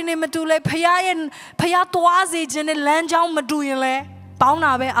doctrine တွေမတူလဲဖျားသွားစေခြင်းနဲ့လမ်းကြောင်းမတူရင်လဲပေါင်း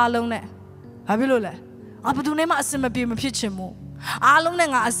တာပဲအားလုံးနဲ့ဘာဖြစ်လို့လဲဘယ်သူနဲ့မှအစင်မပြေမဖြစ်ချင်ဘူးအားလုံးနဲ့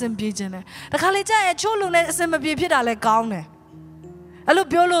ငါအစင်ပြေခြင်းနဲ့တခါလေကြာရဲ့ချို့လူနဲ့အစင်မပြေဖြစ်တာလဲကောင်းတယ်အဲ့လို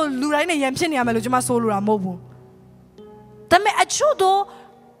ပြောလို့လူတိုင်းနဲ့ရန်ဖြစ်နေရမယ်လို့ကျွန်မဆိုလိုတာမဟုတ်ဘူးဒါပေမဲ့အချို့တော့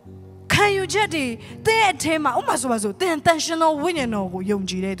ခံယူချက်တွေတဲ့အဲ့ထဲမှာဥပမာဆိုပါစို့တင်တန်ရှင်သောဝိညာဉ်တော်ကိုယုံ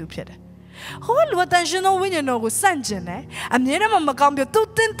ကြည်တဲ့သူဖြစ်တယ်ဟိုလူတန်ရှင်သောဝိညာဉ်တော်ကိုစန့်ကျင်တယ်အမြဲတမ်းမကောင်းပြသူ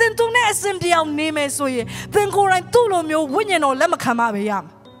တင်သူနဲ့အစဉ်ပြောင်းနေမယ်ဆိုရင်သင်ကိုယ်တိုင်သူ့လိုမျိုးဝိညာဉ်တော်လက်မခံမှပဲရ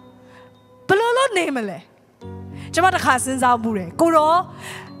မှာဘယ်လိုလုပ်နေမလဲကျွန်မတခါစဉ်းစားမှုတယ်ကိုတော့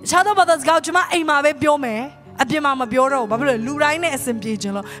ခြားသောဘာသာစကားကျွန်မအိမ်မှာပဲပြောမယ်အပြင်မှာမပြောတော့ဘူးဘာဖြစ်လို့လူတိုင်းနဲ့အစဉ်ပြေခြ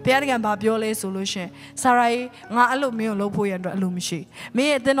င်းလို့ဘုရားတခင်ဘာပြောလဲဆိုလို့ရှင်ဆာရိုင်းငါအဲ့လိုမင်းကိုလုပ်ဖို့ရအတွက်အလိုမရှိမင်း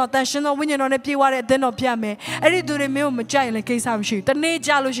ရဲ့အသင်းတော်တန်ရှင်သောဝိညာဉ်တော်နဲ့ပြေဝတဲ့အသင်းတော်ပြမယ်အဲ့ဒီသူတွေမင်းကိုမကြိုက်ရင်လည်းကိစ္စမရှိဘူးတနေ့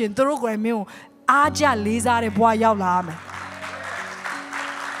ကြလို့ရှင်သူတို့ကိုယ်တိုင်မင်းကိုအားကြလေးစားတဲ့ဘဝရောက်လာမယ်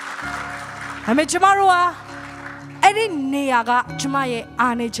အမေကျမတို့ဟာအဲ့ဒီနေရာကကျမရဲ့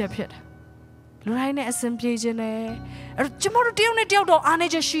အားနည်းချက်ဖြစ်တယ်လူတိုင်းနဲ့အစဉ်ပြေခြင်းနဲ့အဲ့ကျမတို့တယောက်နဲ့တယောက်တော့အားန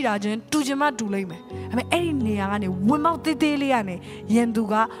ည်းချက်ရှိတာချင်းတူချင်မှတူလိမ့်မယ်ဒါပေမဲ့အဲ့ဒီနေရာကနေဝင်ပေါက်သေးသေးလေးကနေယန်သူ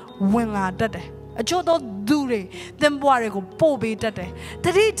ကဝင်လာတတ်တယ်အချို့သောသူတွေသင်ဘွားတွေကိုပို့ပေးတတ်တယ်တ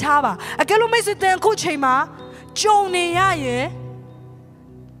တိထားပါအကယ်လို့မိတ်ဆွေတင်ခုချိန်မှာကြုံနေရရင်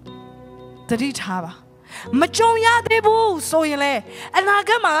တတိထားပါမကြုံရသေးဘူးဆိုရင်လေအနာ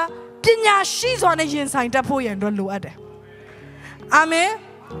ဂတ်မှာပညာရှိစွာနဲ့ရင်ဆိုင်တတ်ဖို့ရန်အတွက်လိုအပ်တယ်အာမင်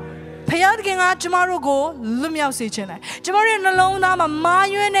ဖခင်ကကျမတို့ကိုလွတ်မြောက်စေခြင်းတယ်ကျမတို့ရဲ့နှလုံးသားမှာမာ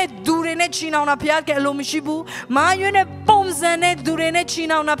ယွင်းတဲ့သူတွေနဲ့ချီနှောင်တာဖခင်ကအလိုမရှိဘူးမာယွင်းတဲ့ပုံစံနဲ့သူတွေနဲ့ချီ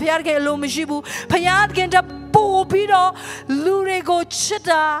နှောင်တာဖခင်ကအလိုမရှိဘူးဖခင်ကပို့ပြီးတော့လူတွေကိုချစ်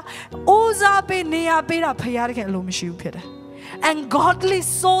တာဦးစားပေးနေရပေးတာဖခင်ကအလိုမရှိဘူးဖြစ်တယ် and godly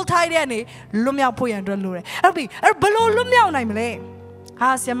soul ထိုက်တဲ့နေလွတ်မြောက်ဖို့ရန်အတွက်လိုတယ်အဲ့ဒီဘယ်လိုလွတ်မြောက်နိုင်မလဲဟာ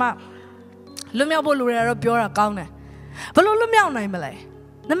ဆရာမလွတ်မြောက်ဖို့လိုတယ်တော့ပြောတာကောင်းတယ်ဘယ်လိုလွတ်မြောက်နိုင်မလဲ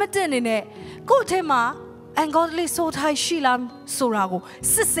နံပါတ်1အနေနဲ့ကိုယ့်အထက်မှာ ungodly soul ထိုက်ရှိလားဆိုတာကို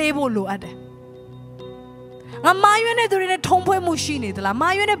စစ်ဆေးဖို့လိုအပ်တယ်ငါမာယွန်းတဲ့သူတွေနဲ့ထုံးဖွဲ့မှုရှိနေသလားမာ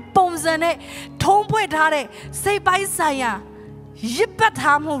ယွန်းတဲ့ပုံစံနဲ့ထုံးဖွဲ့ထားတဲ့စိတ်ပိုင်းဆိုင်ရာရစ်ပတ်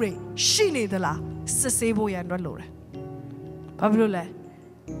ထားမှုတွေရှိနေသလားစစ်ဆေးဖို့ရန်အတွက်လိုတယ်ဘာဖြစ်လို့လဲ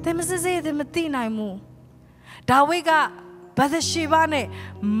သင်မစစ်ဆေးသင်မသိနိုင်ဘူးဒါဝိဒ်ကဗာသရှေဘနဲ့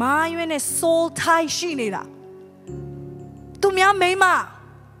မာယွန်းတဲ့ soul ထိုက်ရှိနေတာသူများမိန်းမ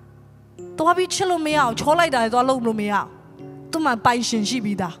သွားပြီးချစ်လို့မရအောင်ချောလိုက်တာလည်းသွားလုပ်လို့မရအောင်သူ့မှာပိုင်ရှင်ရှိ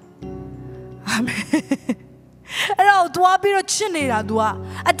ပြီးသားအာမင်အဲ့တော့သွားပြီးတော့ချစ်နေတာ तू က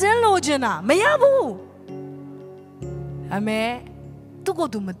အတင်းလိုချင်တာမရဘူးအာမင်သူ့ကို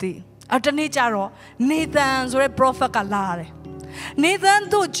तू မသိတနေ့ကျတော့နေသန်ဆိုတဲ့ prophet ကလာတယ်နေသန်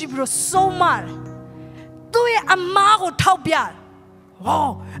တို့ကြည့်ပြီးတော့ဆုံးမတယ်သူ့ရဲ့အမားကိုထောက်ပြတယ်ဟော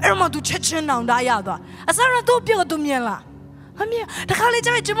အဲ့တော့မှ तू ချက်ချင်းနောင်တရသွားအစတော့သူ့ပြစ်ကို तू မြင်လားမမြင်တခါလေကျ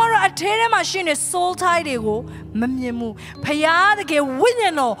တော့ကျမတို့အထဲထဲမှာရှိနေ soul tie တွေကိုမမြင်ဘူးဖခင်တကယ်ဝိညာ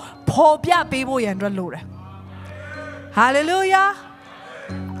ဉ်တော်ပေါ်ပြပေးဖို့ရန်အတွက်လိုတယ် hallelujah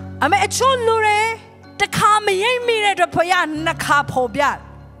အမေအချို့လူတွေတခါမရိပ်မိတဲ့အတွက်ဖခင်နှစ်ခါပေါ်ပြ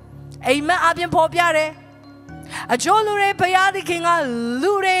အိမ်မက်အပြင်ပေါ်ပြတယ်အချို့လူတွေဖခင်တခင်က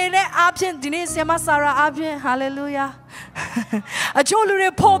လူတွေနဲ့အပြင်ဒီနေ့ဆရာမဆာရာအပြင် hallelujah အချို့လူတွေ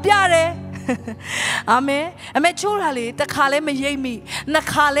ပေါ်ပြတယ် Amen. Amen. Chorali, the Kale me ye me,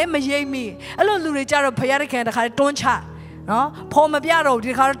 Nakale me ye me. A little Richard Payarican, the Karatoncha. No, Poma Biaro,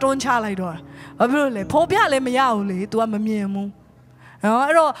 the Karatoncha like door. A really, Pobiale me yauli, to a memium.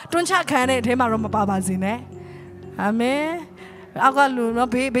 No, Toncha can it him around Babazine. Amen. I got no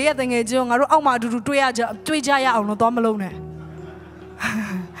baby, I think it's young. I don't do Twijaya on the Domalone.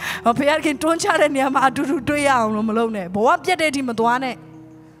 Payarkin Toncha and Yama do Toya on Malone. But what did he Maduane?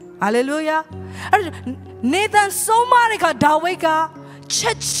 Hallelujah. Nathan so marika daweka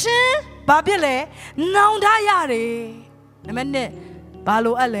Chachin Babile Naundayare. The men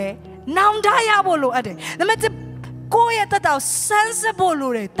Balo Ale Naundayabolo Ade. The men go at that sensible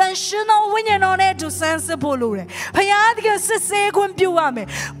lure. Then she no winning on it to sensible lure. Payadga se Gumpuame.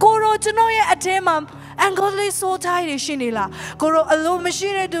 Goro to know ye at Temam. And godly so tidy shinila. Goro allo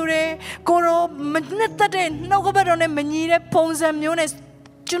machine dure. Goro Manetta no go better on a manire pons and munes.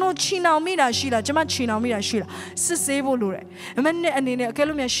 Juno China Mina Shila, Jama China Mina Shila, Sisable Lure. A man and in a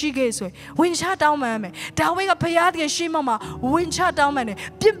Calumia she gates way. Win shut down, mammy. Dawing a payadi and she mama, win shut down, man.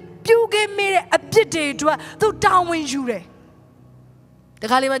 You gave me a bit day to down when you. The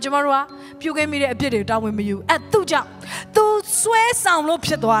Kalima Jamarua, you gave me a bit down with you. At Tuja, to swear sound low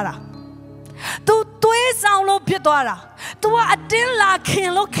Piedora. To twist sound low Piedora. To a din like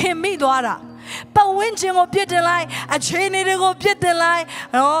king look him me Dora. But when Jim appeared the line, a chain it go appear the line,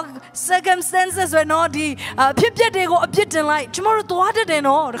 circumstances were not the people they go appear the line. Tomorrow to water than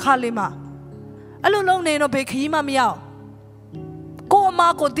all the Halima. Alone, no big hima meow. Go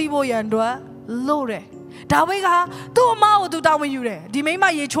Marco Divo Yandua, Lore. Dawega, do a mao do down with you there. The Mama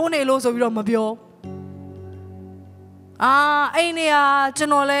Yechone lows of your mobile. Ah, Ainia,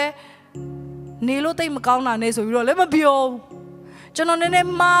 Janole, Nilo de Macana, Neso, your lemabio. Janone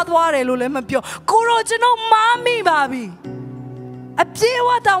Madware Lulemapio. Goro Jano Mammy Baby. A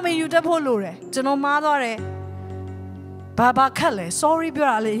Piewa down with you the Polure. Jano Madware Baba Kale, sorry,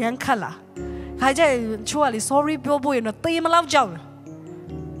 Burali, young Kala. Kaja, Chuali, sorry, Bobo, and a team love John.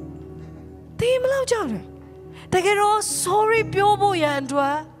 Team love John. Take it all, sorry, Bobo, and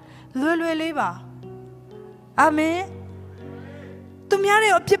Lulu Leva. Amen. To me,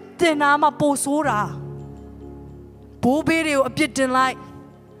 I pipped the Nama Posora. Bobby a bit in light.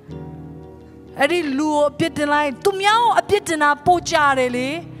 Eddie Lu a bit in light. To meow a bit in a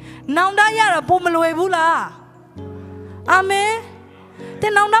poacharely. Now Diana Pomaloebula. Amen.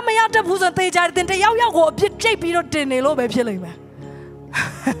 Then now Namayata who's a page, I think the Yago a bit JP or Denelo by Pilima.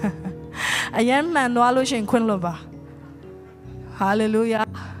 A young man, no allusion Quinlova. Hallelujah.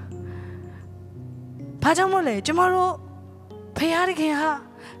 Pajamole, tomorrow, Payarica.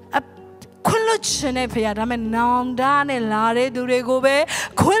 Quilluchene Piadam and Namdan Lare Duregobe,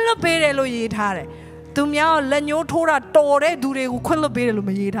 Quillopere Yitare. Tumia Lenyo Tora Tore Dure Quillopere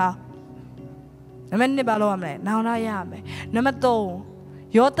Lumita. A many balome, now I am. Namato,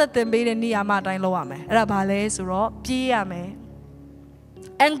 Yota Tembe Niamata and Loame, Rabales, Ro, Piame.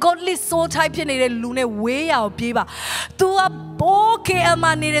 And godly soul type in a lune way out, Piba. To a boke a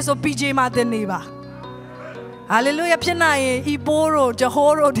maneres of PJ Mataneva. Hallelujah, Pianae, Iboro,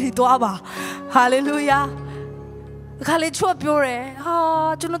 Jahoro, Dituaba. Hallelujah. Kalichua Pure.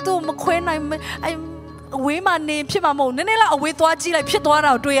 Ah, Junoto, McQueen, I'm away my name, Pimamo, Nenela, away to Aji like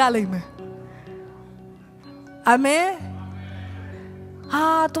Pietwara, Duyalim. Amen.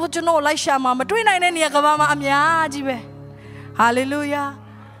 Ah, don't you know, like Shama, 29 and Yagama, Amia, Jibe. Hallelujah.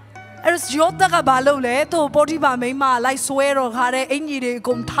 There's Yota Balo, to Botiba, Mema, like Suero, Hare, Engi,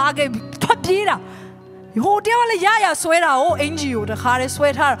 come target, Papira. You dear Yaya sweater, oh, Angie, the hardest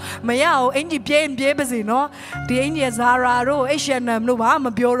sweater, Mayao, Angie Bien Biebezi, no? The Indian Zara, Asian,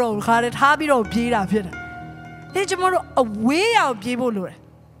 Nuvama Bureau, Hardet Habiro, Pira, Pira. There's a way out, people.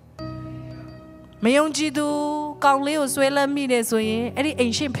 Mayonji do, Conleo, Swella, Mides, any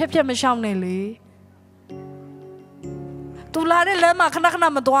ancient pepper machine. To Lade Lema, Kanaka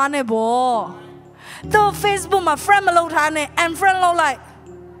Maduane Bo. To Facebook, my friend Malotane, and friend low like.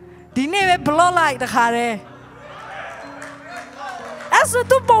 The name blow like the Hare. As a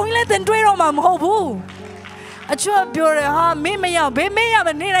 2 point and 2 on my hobo. A true pure, ha, me may have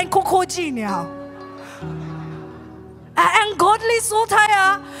a name and cocoa genial. And godly so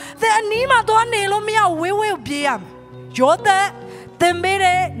tired, the anima don't nail me out, we will be am. Jota, the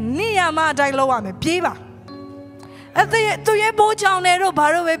mere Niama Diloame, Piva. At the to ye bo down arrow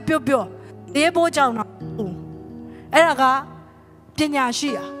barrow pupil, the bo down. Eraga,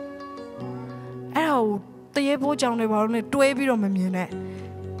 Pinyashia. Oh, the Yebo Johnny Warren, 2 minute.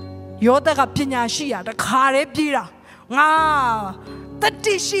 You're the Pinashia, the Kare Pira. Ah, the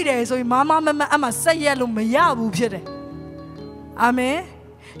dish is so Mamma, I'm a say yellow Mayabu Pire. Amen.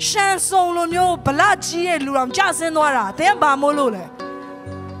 ရှန်ဆုံလိုမျိုးဗလာကြီးရဲ့လူတော်ကြဆင်းသွားတာတင်းဘာမို့လို့လဲ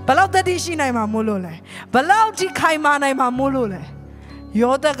ဘလောက်တတိရှိနိုင်မှာမို့လို့လဲဘလောက်ဒီခိုင်မာနိုင်မှာမို့လို့လဲ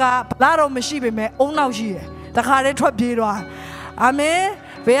ယောသကဗလာတော့မရှိပေမဲ့အုံနောက်ရှိတယ်တခါတည်းထွက်ပြေးသွားအာမင်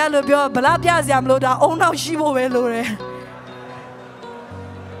ဘယ်လိုပြောဗလာပြစရာမလိုတာအုံနောက်ရှိဖို့ပဲလိုတယ်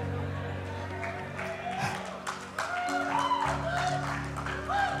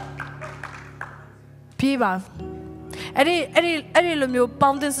ပြေးပါအဲ့ဒီလိုမျိုးပေါ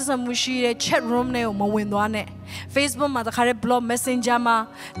င်းတင်ဆက်ဆံမှုရှိတဲ့ chat room နဲ့ကိုမဝင်သွားနဲ့ Facebook မှာတခါတည်း blog messenger မှာ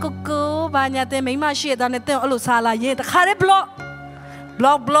ကိုဘာညာတဲ့မိမရှိရတဲ့နဲ့တဲ့အဲ့လိုစားလာရင်တခါတည်း blog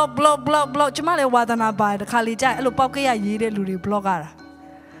ကျမလည်းဝါသနာပါတယ်တခါလေကြာအဲ့လိုပောက်ကရရေးတဲ့လူတွေ blog ရတာ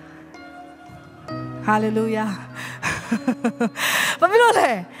hallelujah ဘာဖြစ်လို့လဲ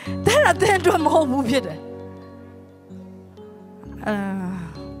တဲ့အတွက်မဟုတ်ဘူးဖြစ်တယ်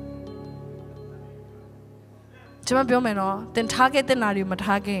ကျွန်မပြောမယ်နော်တင်ထားခဲ့တဲ့နာရီမ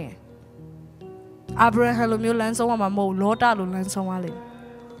ထားခဲ့အာဗြဟံလိုမျိုးလမ်းဆုံးမှာမဟုတ်လောတလိုလမ်းဆုံးသွားလိမ့်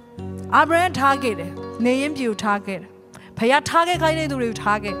အာဗြဟံထားခဲ့တယ်နေရင်ပြူထားခဲ့တယ်ဖခင်ထားခဲ့ခိုင်းတဲ့သူတွေကို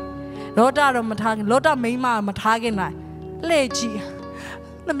ထားခဲ့လောတတော့မထားခဲ့လောတမိန်းမမထားခဲ့နိုင်လှည့်ကြည့်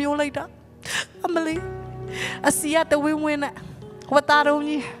နှမျိုးလိုက်တာအမလီအစီရတဝင်းဝင်းနဲ့ဝတ်သားတော်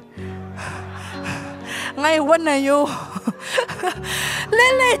ကြီးငါဝတ်နေရော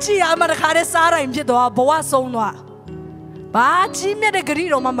လဲကြည့်အမတခါတည်းစားတိုင်းဖြစ်သွားဘဝဆုံးသွားဘာကြီးမြတ်တဲ့ဂရိ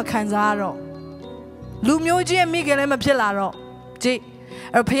တော်မှမခံစားတော့လူမျိုးကြီးရဲ့မိခင်လည်းမဖြစ်လာတော့ကြည့်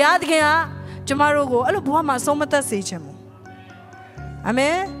အဲ့ဖခင်သခင်ကကျမတို့ကိုအဲ့လိုဘဝမှာဆုံးမသက်စေခြင်းမို့အာမ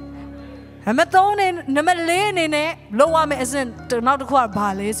င်နံပါတ်3နဲ့နံပါတ်4အနေနဲ့လောက်ရမယ့်အစဉ်နောက်တစ်ခုကဘာ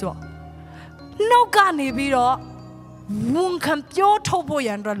လဲဆိုတော့နှုတ်ကနေပြီးတော့ဝန်ခံပြောထုတ်ဖို့ရ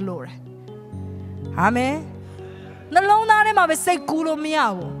န်အတွက်လိုတယ်အာမင်နှလုံးသားထဲမှာပဲစိတ်ကူးလို့မရ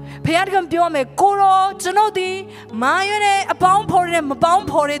ဘူးဖခင်ကပြောမယ်ကိုရောကျွန်ုပ်ဒီမာရွေးတဲ့အပေါင်းဖော်တဲ့မပေါင်း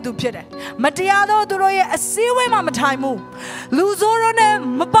ဖော်တဲ့သူဖြစ်တယ်မတရားသောသူတို့ရဲ့အစည်းအဝေးမှာမထိုင်ဘူးလူဆိုးတို့နဲ့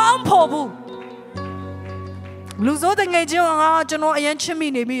မပေါင်းဖော်ဘူးလူဆိုးတဲ့ငယ်ချင်းကကျွန်တော်အရင်ချစ်မိ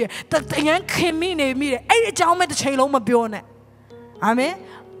နေမိတယ်အရင်ခင်မိနေမိတယ်အဲ့ဒီအကြောင်းမဲ့တစ်ချိန်လုံးမပြောနဲ့အာမင်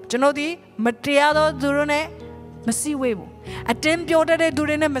ကျွန်တော်ဒီမတရားသောသူတို့နဲ့မစည်းဝေးဘူးအတင်းပြောတတ်တဲ့သူ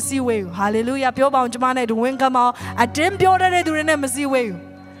တွေနဲ့မစည်းဝေးဘူးဟာလေလုယာပြောပါအောင်ကျမနဲ့ဒဝင်ကမောင်အတင်းပြောတတ်တဲ့သူတွေနဲ့မစည်းဝေးဘူး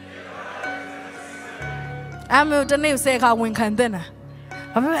အမေတနေ့ဆဲခါဝင်ခံတဲ့နာ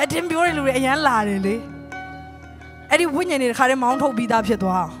ဘာဖြစ်အတင်းပြောတဲ့လူတွေအရန်လာတယ်လေအဲ့ဒီဝိညာဉ်တွေတစ်ခါတည်းမောင်းထုတ်ပြီးသားဖြစ်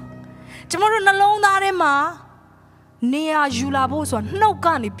သွားကျမတို့နှလုံးသားထဲမှာနေရာယူလာဖို့ဆိုတာနှုတ်က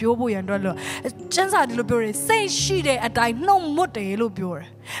နေပြောဖို့ရန်အတွက်လို့ကျမ်းစာဒီလိုပြောတယ်စိတ်ရှိတဲ့အတိုင်းနှုတ်မွတ်တယ်လို့ပြောတယ်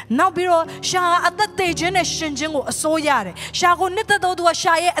နောက်ပြီးတော့ရှာအသက်သေးခြင်းနဲ့ရှင်ခြင်းကိုအစိုးရတယ်ရှာကိုနှစ်သက်သောသူက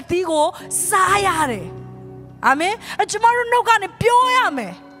ရှာရဲ့အသီးကိုစားရတယ်အာမင်ကျမတို့နှုတ်ကနေပြောရမ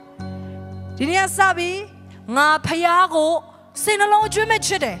ယ်ဒီနေ့စပြီးငါဖခင်ကိုစိတ်နှလုံးအကျွမ်းမဲ့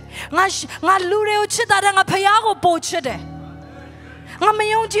ချစ်တယ်ငါလူတွေကိုချစ်တာတဲ့ငါဖခင်ကိုပို့ချစ်တယ်ငါမ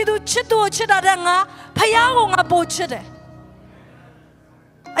ယုံကြည်သူချစ်သူကိုချစ်တာတဲ့ငါဖခင်ကိုငါပို့ချစ်တယ်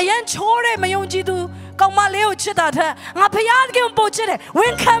အရင်ချိုးတဲ့မယုံကြည်သူကောင်မလေးကိုချစ်တာတဲ့ငါဖခင်ကိုပို့ချစ်တယ်ဝ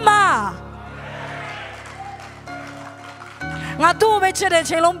န်ခံပါငါသူ့ကိုပဲချစ်တဲ့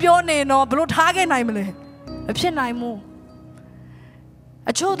ချိန်လုံးပြောနေတော့ဘလို့ထားခဲ့နိုင်မလဲမဖြစ်နိုင်ဘူး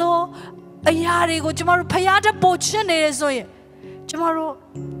အချို့တော့အရာတွေကိုကျမတို့ဖခင်တဲ့ပို့ချစ်နေတယ်ဆိုရင်ကျမတို့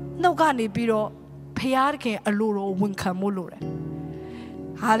နှုတ်ကနေပြီးတော့ဖခင်အလိုတော်ဝန်ခံမှုလို့တယ်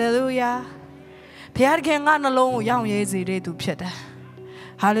ဟာလေလုယာဖခင်ကနှလုံးကိုရောင်ရဲစေတဲ့သူဖြစ်တယ်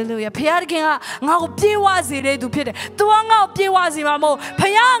ဟာလေလုယာဖခင်ကငါ့ကိုပြေဝစေတဲ့သူဖြစ်တယ်သူကငါ့ကိုပြေဝစေမှာမဟုတ်ဖ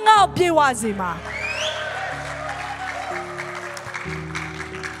ခင်ကငါ့ကိုပြေဝစေမှာ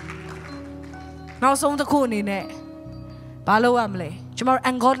နောက်ဆုံးတစ်ခုအနေနဲ့ဘာလုပ်ရမလဲကျမတို့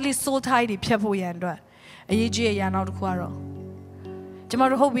ungodly soul tie တွေဖြတ်ဖို့ရန်အတွက်အရေးကြီးတဲ့အရာနောက်တစ်ခုကတော့ကျမ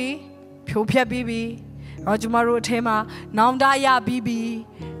တို့ဟုတ်ပြီဖြိုဖျက်ပြီးပြီတော့ကျမတို့အထဲမှာနောင်တရပြီးပြီ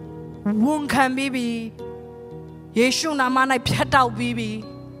ဝန်ခံပြီးပြီယေရှုနာမ၌ဖြတ်တောက်ပြီးပြီ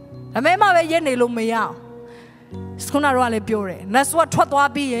ဒါမဲ့မှပဲရက်နေလို့မရအောင်ခုနကတော့လည်းပြောတယ်နတ်ဆိုထွက်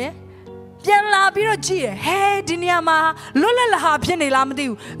သွားပြီးရင်ပြန်လာပြီးတော့ကြည့်ရဟဲဒီနေရာမှာလွတ်လပ်လဟာဖြစ်နေလားမသိ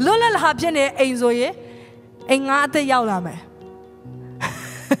ဘူးလွတ်လပ်လဟာဖြစ်နေအိမ်ဆိုရင်အိမ်ငါအသက်ရောက်လာမယ်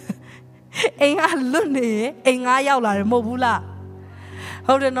အိမ်ကလွတ်နေအိမ်ငါရောက်လာတယ်မဟုတ်ဘူးလား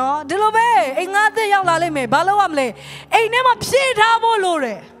ဟုတ်တယ်နော်ဒီလိုပဲအိမ်ငါအသက်ရောက်လာလိမ့်မယ်ဘာလို့ရမလဲအိမ်ထဲမှာဖြည့်ထားဖို့လိုတ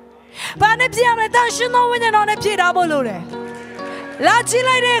ယ်ဘာနဲ့ဖြည့်ရမလဲတန်ရှင်သောဝိညာဉ်တော်နဲ့ဖြည့်ထားဖို့လိုတယ်လာကြည့်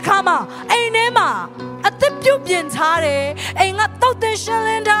လိုက်တဲ့အခါမှာအိမ်ထဲမှာ at the Pubian Tare, and got out the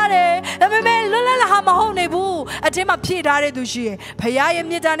Shalentare, and we may Lula Hamahonebu, a tema Piedare Dushi, Payaya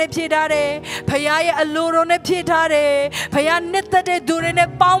Midane Piedare, Payaya Alurone Piedare, Payanetta de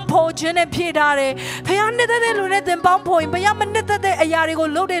Durine Bampo, Gene Piedare, Payanetta de Lunet and Bampo, Payamanetta de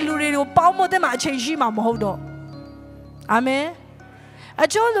Ayarigo Lode Lurido, Bampo de Machejima Mohodo. Amen. I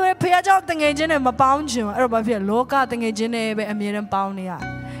told you, pay a job thing agent and a pound you, or about your local thing agent, a million pound.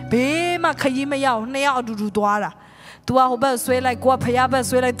 Be my Kayima Yao, Nea do Duara. To a hobo sway like go payaba,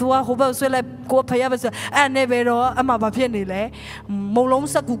 sway like to a hobo sway like go payaba, and never a mabapianile,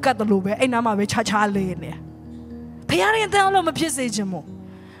 Molonsa could cut the lube, and I'm a chacha lane. Payari and down on a piece agent.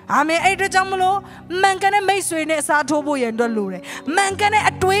 I may aid a jamolo, man can a mason a satobo and lure. Man can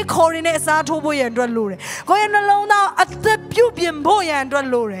a twig corin a satobo and lure. Going alone now at the pubian boy and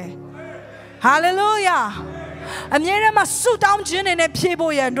lure. Hallelujah. And yet I suit down gin and a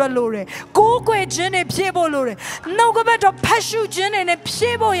piebo and lure. Go quay gin and piebo lure. No go better pashu gin and a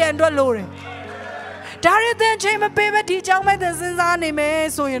piebo and lure. Dari then chamber paper teacher medicines anime,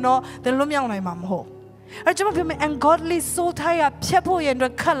 so you know, the lumion my mum ho. I jump him and godly so tired, Piapo and the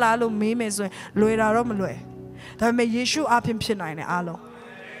Kalalo memes, Loira Romaloe. That may issue up in Pinine Alo.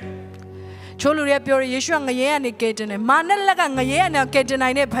 Choluria Pure issue and a yanny gaten, and Manalagan a yana gaten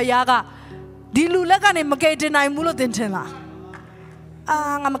I ne payaga. Dilulagan and Magaten I mulo dentella.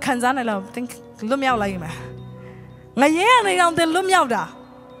 Ah, I'm a Kanzana love, think Lumia Lima. Nayana on the Lumiauda.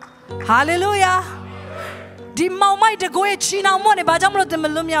 Hallelujah. Di Maumai de Goe China money, but I'm not the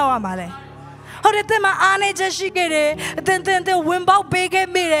Lumia Amale. How did them Anne just get it? Then the Wimbo big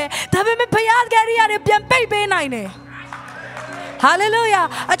and mirror. Tell me, Payal Gary and baby nine. Hallelujah.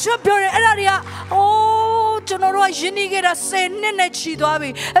 I chop your area. Oh, General Jinigera send Nechi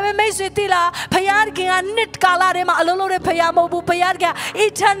Dobi. And may say Tila, Payarga and Nit Kalarema, Alolo Payamo, Payarga,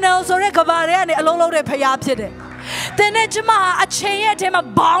 Eternals or Recavarian, Alolo Payapide. Then Jama, a chain him a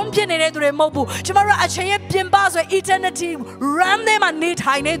bomb in a mobu. Tomorrow a chain pimbas or eternity ram them and need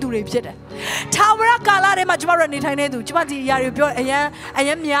high to repeat. Tower Kalare Majmara Nitanedu, Chimati Yaripio, and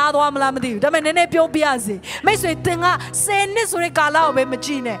Yamiado Amlamadi, the Menepio Biazi. May say Tinga, send this Ricala with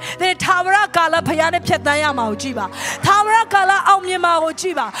Machine. The Tower Kala Payana Pietayama Ojiba. Tower Kala Omnima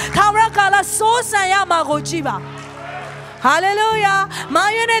Ojiba. Tower Kala Sosayama Ojiba. Hallelujah.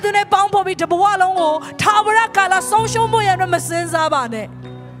 Mayone do ne pampo bi tabualongo. Tower Kala Social Moya Masenza.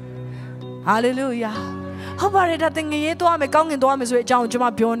 Hallelujah. How about it? I think ye to am a gang in Domis with John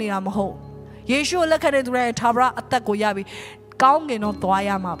Juma Bioni am ho. Yeshua look at it right, Tabra Atakoyabi, gang in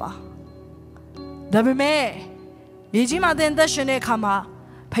Otoyamaba. The Bime Yijima then the Shene Kama,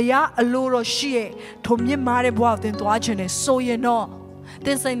 Paya Aluro Shie, Tomye Mare Boat into Achene, so you know.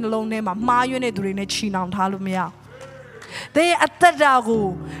 This ain't long name of Mayone during a China and Halumia. They at the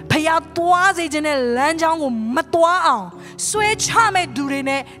Dago, Paya Toazi in a Lanjango Matua, Switch Hame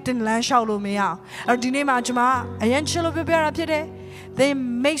Durine, then Lanshalumia, or Dinema Juma, a Yanchelo Bibera Pide, they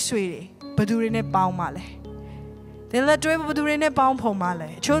make sweetie, but during a baumale. Then let Drable during a baum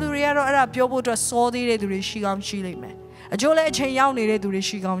pomale. Choduria or a piobo to a sordy to the Shigam Shilime. A jole chain young needed to the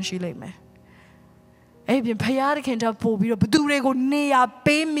Shigam Shilime. Abian Payada can't have Pobio, but Durego nea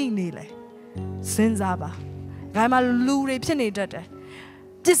pay me nearly. Senzaba. I'm a lure penny.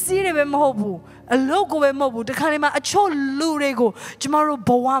 The city of Mobu, a local of Mobu, the Kanima, a cho lurego, tomorrow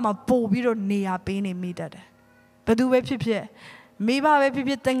Boama, Bobiro nea penny me that. But do we prepare? Maybe I will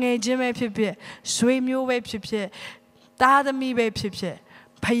prepare thing, Jimmy prepare, swim your way prepare, Dada me way prepare,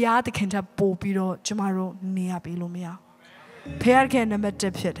 Payat can't have Bobiro, tomorrow nea Bilumia. Payar can never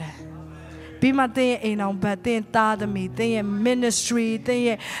prepare. Be my thing ain't on bad thing, Dada me, they ministry,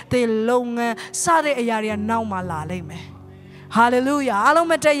 they long, Sade Ayaria now my la lame. Hallelujah. I don't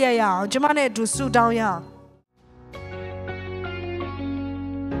matter ya. Jamane to suit down ya.